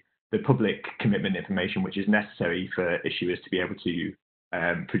the public commitment information which is necessary for issuers to be able to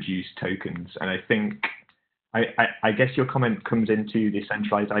produce tokens. And I think I guess your comment comes into the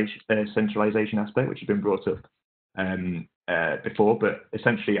centralization aspect, which has been brought up before, but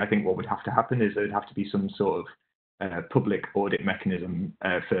essentially I think what would have to happen is there would have to be some sort of public audit mechanism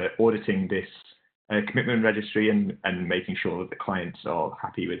for auditing this commitment registry and making sure that the clients are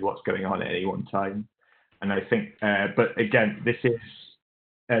happy with what's going on at any one time. And I think, but again, this is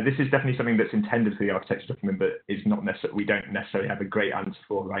definitely something that's intended for the architecture document, but is not necessarily, we don't necessarily have a great answer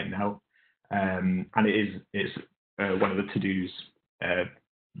for right now. And it's one of the to-dos,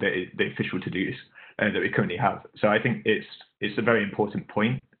 the official to-dos that we currently have. So I think it's a very important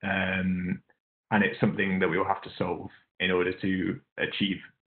point, and it's something that we will have to solve in order to achieve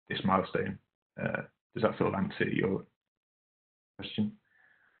this milestone. Does that sort of answer your question?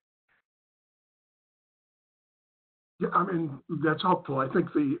 Yeah, I mean, that's helpful. I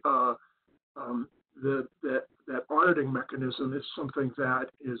think that auditing mechanism is something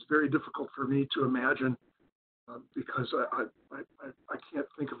that is very difficult for me to imagine because I can't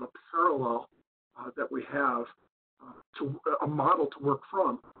think of a parallel that we have to a model to work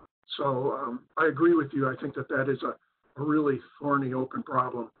from. So I agree with you. I think that is a really thorny open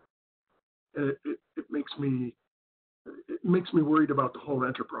problem. And it makes me worried about the whole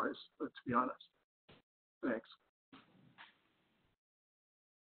enterprise, to be honest. Thanks.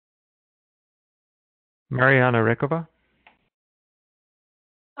 Mariana Rekova.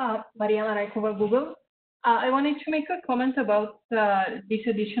 Mariana Rekova, Google. I wanted to make a comment about this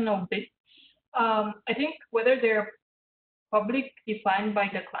additional bits. I think whether they're public defined by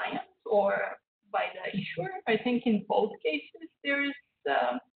the client or by the issuer, I think in both cases there is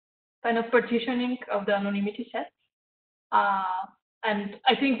kind of partitioning of the anonymity sets. And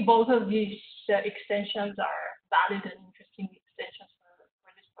I think both of these extensions are valid and interesting extensions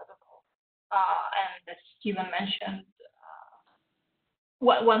for this protocol. And as Stephen mentioned,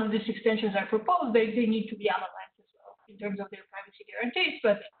 once these extensions are proposed, they need to be analyzed as well in terms of their privacy guarantees.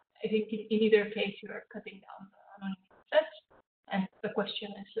 But I think in either case, you are cutting down the anonymity sets. And the question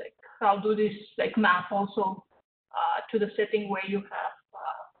is like, how do this like map also to the setting where you have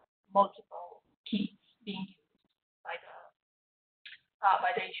multiple keys being used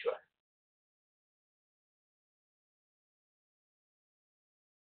by the issuer?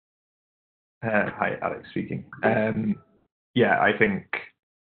 Hi, Alex speaking. Yeah, I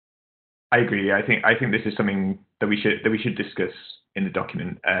agree. I think this is something that we should discuss in the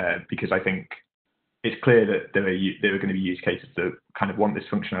document because I think it's clear that there are going to be use cases that kind of want this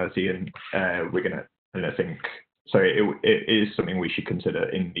functionality, and we're going to. And I think so. It is something we should consider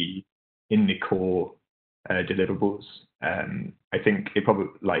in the core deliverables. I think it'll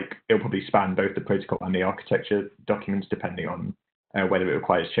probably span both the protocol and the architecture documents, depending on whether it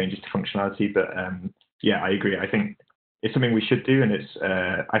requires changes to functionality. But yeah, I agree. I think it's something we should do, and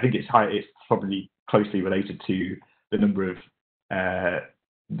I think it's probably closely related to the number of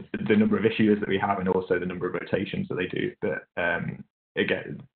issuers that we have, and also the number of rotations that they do. But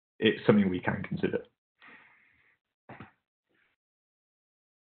again, it's something we can consider.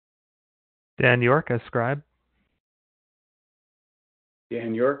 Dan York as scribe.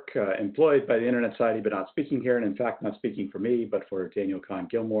 Dan York, employed by the Internet Society, but not speaking here, and in fact, not speaking for me, but for Daniel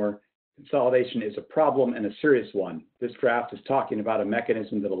Kahn-Gilmore. Consolidation is a problem and a serious one. This draft is talking about a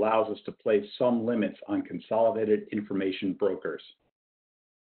mechanism that allows us to place some limits on consolidated information brokers.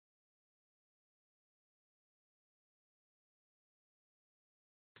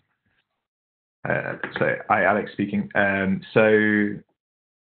 Alex speaking. So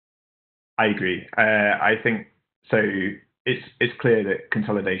I agree. I think so. It's clear that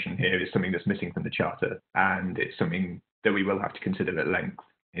consolidation here is something that's missing from the charter, and it's something that we will have to consider at length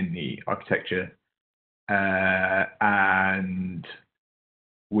in the architecture. And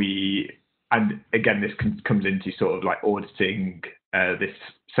again, this comes into sort of like auditing this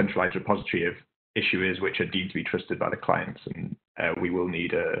centralized repository of issuers which are deemed to be trusted by the clients, and we will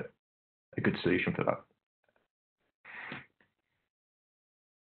need a good solution for that.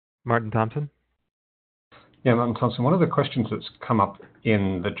 Martin Thompson? Yeah, Martin Thompson, one of the questions that's come up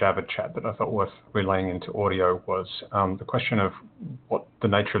in the Java chat that I thought worth relaying into audio was the question of what the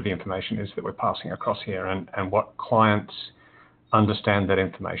nature of the information is that we're passing across here, and what clients understand that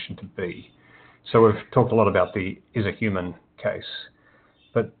information to be. So we've talked a lot about the is a human case,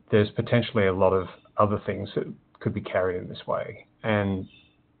 but there's potentially a lot of other things that could be carried in this way. And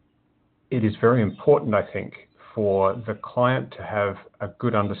it is very important, I think, for the client to have a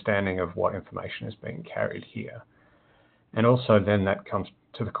good understanding of what information is being carried here. And also then that comes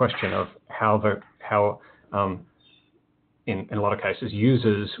to the question of how in a lot of cases,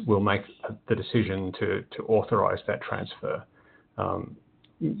 users will make the decision to authorize that transfer.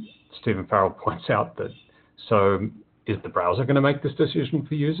 Stephen Farrell points out that, so is the browser going to make this decision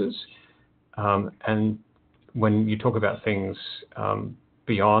for users? And when you talk about things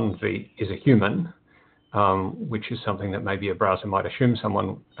beyond the is a human, which is something that maybe a browser might assume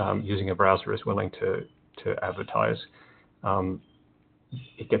someone using a browser is willing to advertise,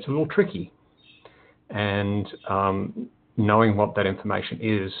 it gets a little tricky. And knowing what that information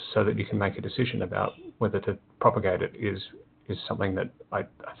is so that you can make a decision about whether to propagate it is something that I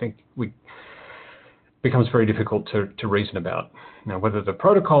think becomes very difficult to reason about. Now, whether the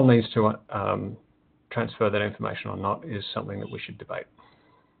protocol needs to transfer that information or not is something that we should debate.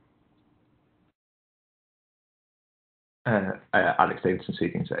 Alex Davidson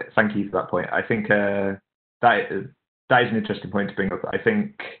speaking. So thank you for that point. I think that is an interesting point to bring up. I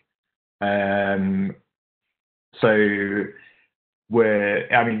think the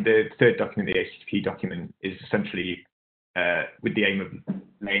third document, the HTTP document, is essentially with the aim of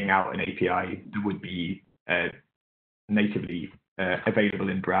laying out an API that would be natively available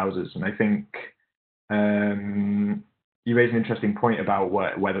in browsers. And I think you raise an interesting point about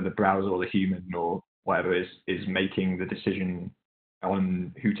whether the browser or the human or whatever is making the decision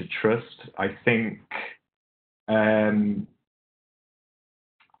on who to trust. I think,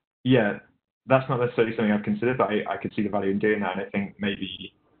 that's not necessarily something I've considered, but I could see the value in doing that. And I think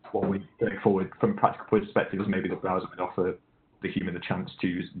maybe what we're going forward from a practical perspective is maybe the browser would offer the human the chance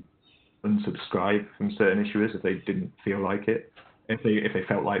to unsubscribe from certain issuers if they didn't feel like it, if they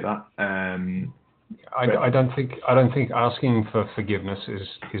felt like that. I don't think asking for forgiveness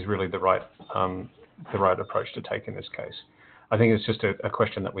is really the right approach to take in this case. I think it's just a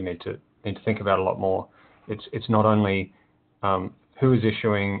question that we need to think about a lot more. It's not only who is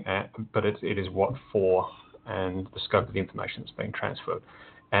issuing, but it is what for, and the scope of the information that's being transferred.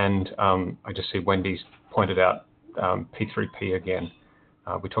 And I just see Wendy's pointed out P3P again.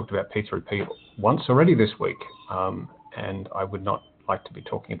 We talked about P3P once already this week, and I would not like to be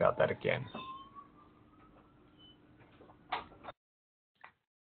talking about that again.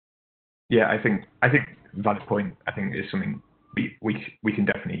 Yeah, I think valid point. I think is something we can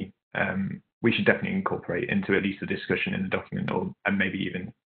definitely we should definitely incorporate into at least the discussion in the document, and maybe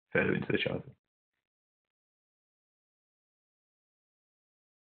even further into the charter.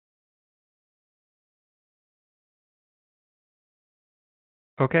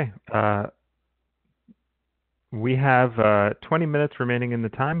 Okay. We have 20 minutes remaining in the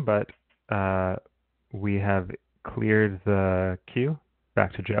time, but we have cleared the queue.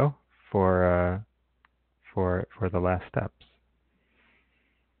 Back to Joe for the last steps.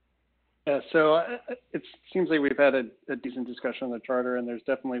 Yeah, so it seems like we've had a decent discussion on the charter, and there's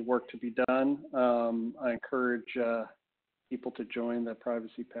definitely work to be done. I encourage people to join the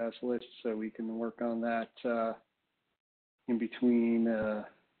Privacy Pass list so we can work on that in between,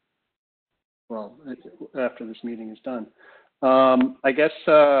 after this meeting is done. I guess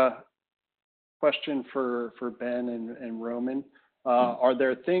question for Ben and Roman. Are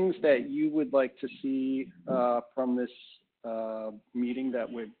there things that you would like to see from this meeting that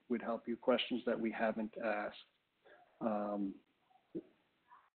would help you, questions that we haven't asked,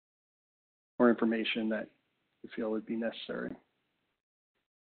 or information that you feel would be necessary?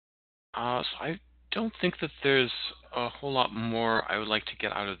 So I don't think that there's a whole lot more I would like to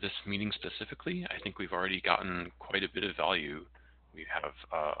get out of this meeting specifically. I think we've already gotten quite a bit of value. We have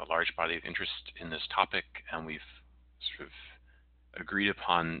a large body of interest in this topic, and we've sort of agreed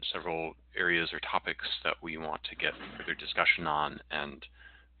upon several areas or topics that we want to get further discussion on and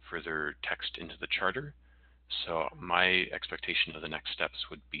further text into the charter. So my expectation of the next steps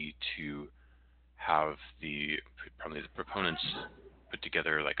would be to have probably the proponents put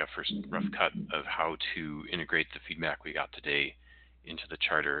together like a first rough cut of how to integrate the feedback we got today into the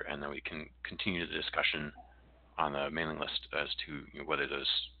charter, and then we can continue the discussion on the mailing list as to whether those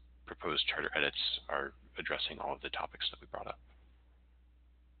proposed charter edits are addressing all of the topics that we brought up.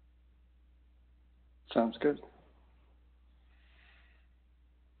 Sounds good.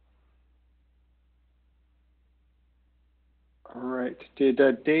 All right. Did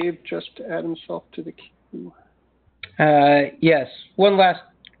Dave just add himself to the queue? Yes. One last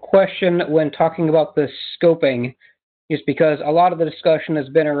question when talking about the scoping is because a lot of the discussion has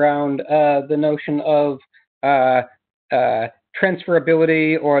been around the notion of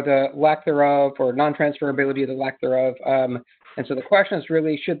transferability or the lack thereof, or non-transferability or the lack thereof. And so the question is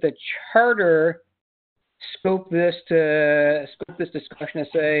really, should the charter scope this discussion to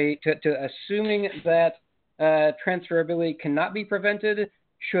say, to assuming that transferability cannot be prevented?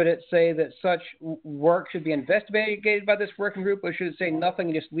 Should it say that such work should be investigated by this working group, or should it say nothing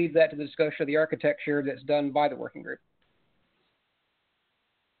and just leave that to the discussion of the architecture that's done by the working group?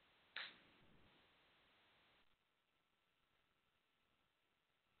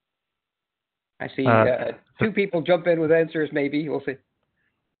 I see two people jump in with answers, maybe. We'll see.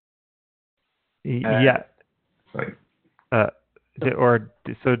 Yeah. Sorry.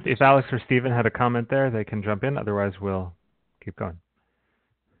 So if Alex or Stephen had a comment there, they can jump in. Otherwise, we'll keep going.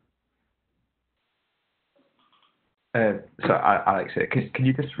 So Alex, can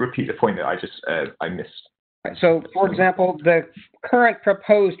you just repeat the point that I missed? So, for example, the current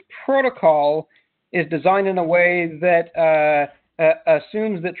proposed protocol is designed in a way that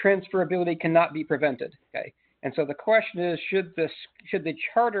assumes that transferability cannot be prevented. Okay, and so the question is, should the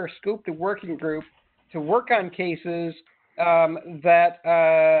charter scope the working group to work on cases that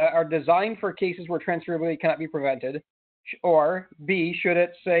are designed for cases where transferability cannot be prevented, or B, should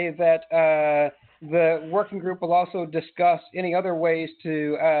it say that the working group will also discuss any other ways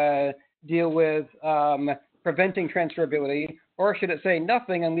to deal with preventing transferability, or should it say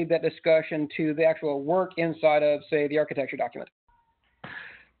nothing and leave that discussion to the actual work inside of, say, the architecture document?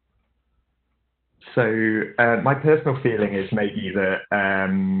 So my personal feeling is maybe that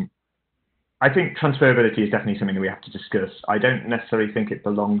I think transferability is definitely something that we have to discuss. I don't necessarily think it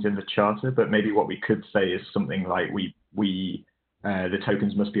belongs in the charter, but maybe what we could say is something like the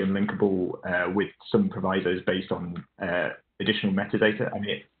tokens must be unlinkable with some provisos based on additional metadata. I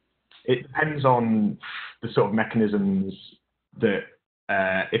mean, it depends on the sort of mechanisms that,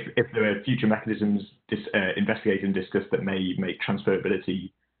 if there are future mechanisms investigated and discussed that may make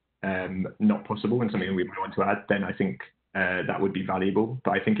transferability not possible and something that we want to add, then I think that would be valuable.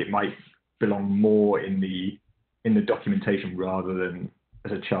 But I think it might belong more in the documentation rather than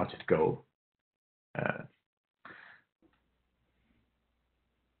as a chartered goal.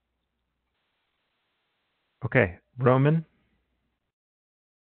 Okay, Roman?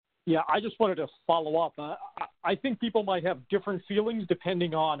 Yeah, I just wanted to follow up. I think people might have different feelings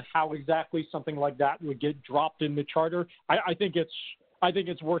depending on how exactly something like that would get dropped in the charter. I think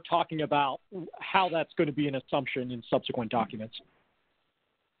it's worth talking about how that's going to be an assumption in subsequent documents.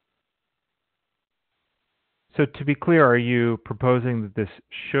 So to be clear, are you proposing that this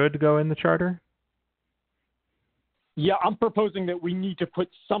should go in the charter? Yeah, I'm proposing that we need to put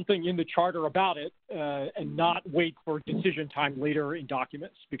something in the charter about it and not wait for decision time later in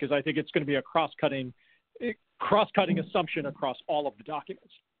documents, because I think it's going to be a cross-cutting assumption across all of the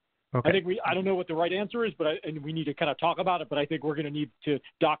documents. Okay. I don't know what the right answer is, and we need to kind of talk about it, but I think we're going to need to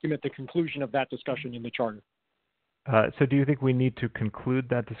document the conclusion of that discussion in the charter. So do you think we need to conclude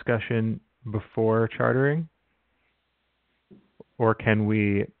that discussion before chartering? Or can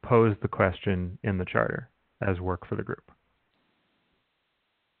we pose the question in the charter as work for the group?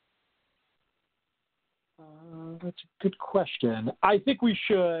 That's a good question. I think we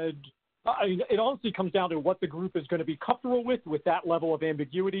should. It honestly comes down to what the group is going to be comfortable with that level of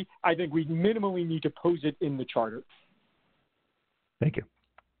ambiguity. I think we minimally need to pose it in the charter. Thank you.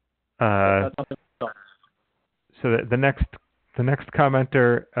 So the next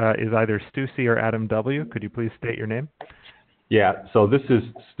commenter is either Stu C or Adam W. Could you please state your name? Yeah, so this is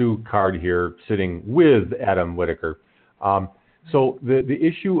Stu Card here, sitting with Adam Whitaker. So the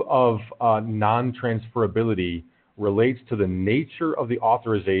issue of non-transferability relates to the nature of the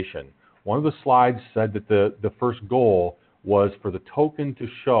authorization. One of the slides said that the first goal was for the token to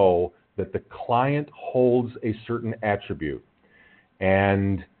show that the client holds a certain attribute.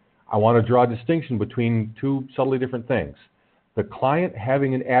 And I want to draw a distinction between two subtly different things. The client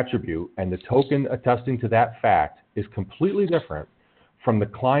having an attribute and the token attesting to that fact is completely different from the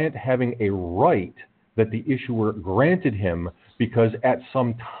client having a right that the issuer granted him because at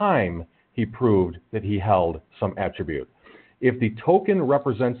some time he proved that he held some attribute. If the token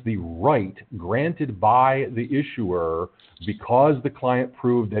represents the right granted by the issuer because the client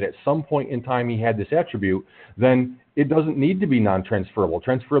proved that at some point in time he had this attribute, then it doesn't need to be non-transferable.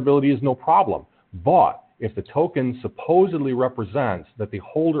 Transferability is no problem. But if the token supposedly represents that the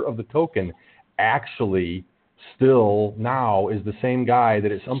holder of the token actually still now is the same guy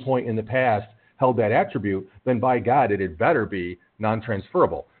that at some point in the past held that attribute, then by God, it had better be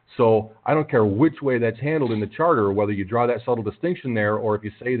non-transferable. So I don't care which way that's handled in the charter, whether you draw that subtle distinction there or if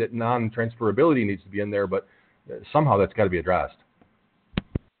you say that non-transferability needs to be in there, but somehow that's got to be addressed.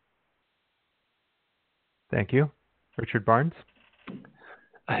 Thank you. Richard Barnes?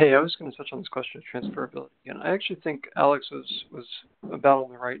 Hey, I was going to touch on this question of transferability again. I actually think Alex was about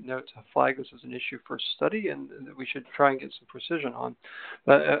on the right note to flag this as an issue for study and that we should try and get some precision on.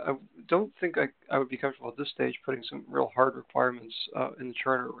 But I don't think I would be comfortable at this stage putting some real hard requirements in the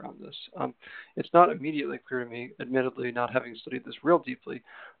charter around this. It's not immediately clear to me, admittedly, not having studied this real deeply,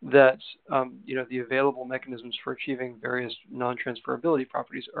 that the available mechanisms for achieving various non-transferability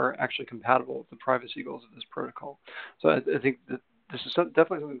properties are actually compatible with the privacy goals of this protocol. So I think that this is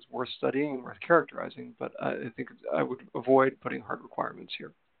definitely something that's worth studying and worth characterizing, but I think I would avoid putting hard requirements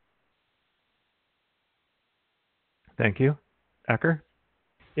here. Thank you. Ecker?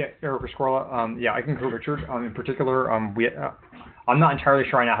 Yeah, Eric Scorla. Yeah, I concur with Richard. In particular, I'm not entirely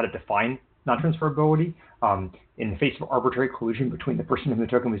sure I know how to define non-transferability. In the face of arbitrary collusion between the person whom the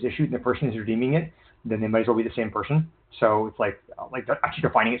token was issued and the person who's redeeming it, then they might as well be the same person. So it's like actually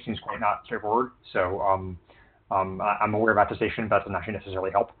defining it seems quite not straightforward. So I'm aware of attestation, but that doesn't actually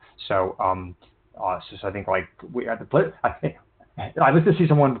necessarily help. So, so I think we at the I'd like to see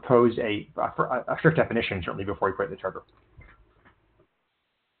someone propose a strict definition certainly before we put it in the charter.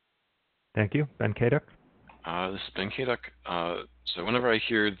 Thank you, Ben Kaduk. This is Ben Kaduk. So whenever I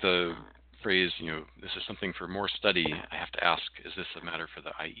hear the phrase, this is something for more study, I have to ask: is this a matter for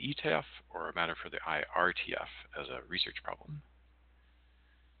the IETF or a matter for the IRTF as a research problem?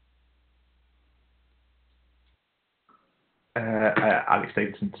 Alex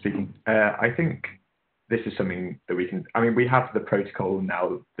Davidson speaking. I think this is something that we can, we have the protocol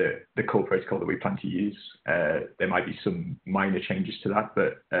now, the core protocol that we plan to use. There might be some minor changes to that,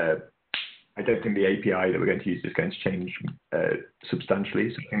 but I don't think the API that we're going to use is going to change substantially.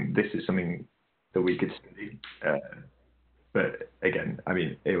 So I think this is something that we could study. But again,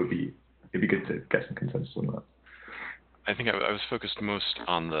 it'd be good to get some consensus on that. I think I was focused most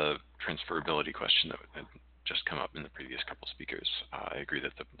on the transferability question that just come up in the previous couple speakers. I agree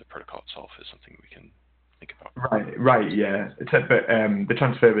that the protocol itself is something we can think about. Right, yeah. But the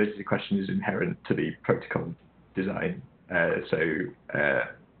transferability question is inherent to the protocol design.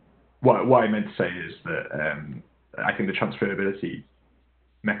 What I meant to say is that I think the transferability,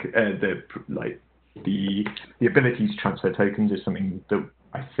 the ability to transfer tokens is something that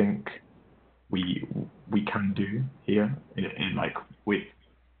I think we can do here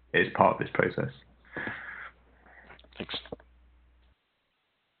as part of this process. Thanks.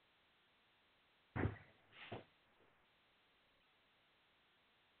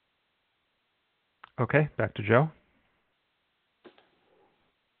 Okay, back to Joe.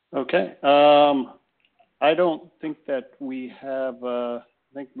 Okay. I don't think that we have, I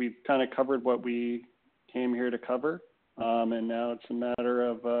think we've kind of covered what we came here to cover. And now it's a matter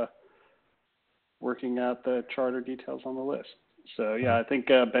of working out the charter details on the list. So yeah, I think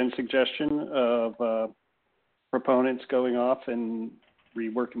Ben's suggestion of proponents going off and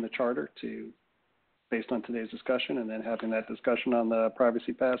reworking the charter based on today's discussion and then having that discussion on the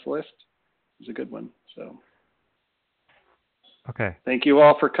Privacy Pass list is a good one. So okay. Thank you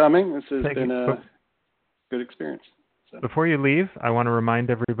all for coming. This has been a good experience. So. Before you leave, I want to remind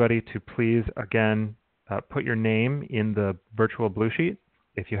everybody to please, again, put your name in the virtual blue sheet.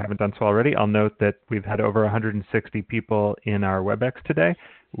 If you haven't done so already, I'll note that we've had over 160 people in our WebEx today.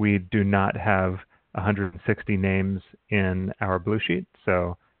 We do not have 160 names in our blue sheet.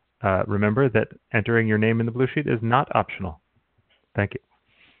 So remember that entering your name in the blue sheet is not optional. Thank you.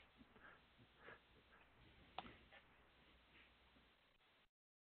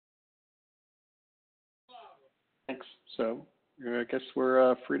 Thanks. So I guess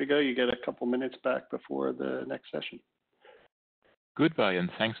we're free to go. You get a couple minutes back before the next session. Goodbye, and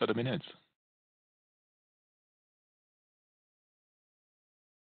thanks for the minutes.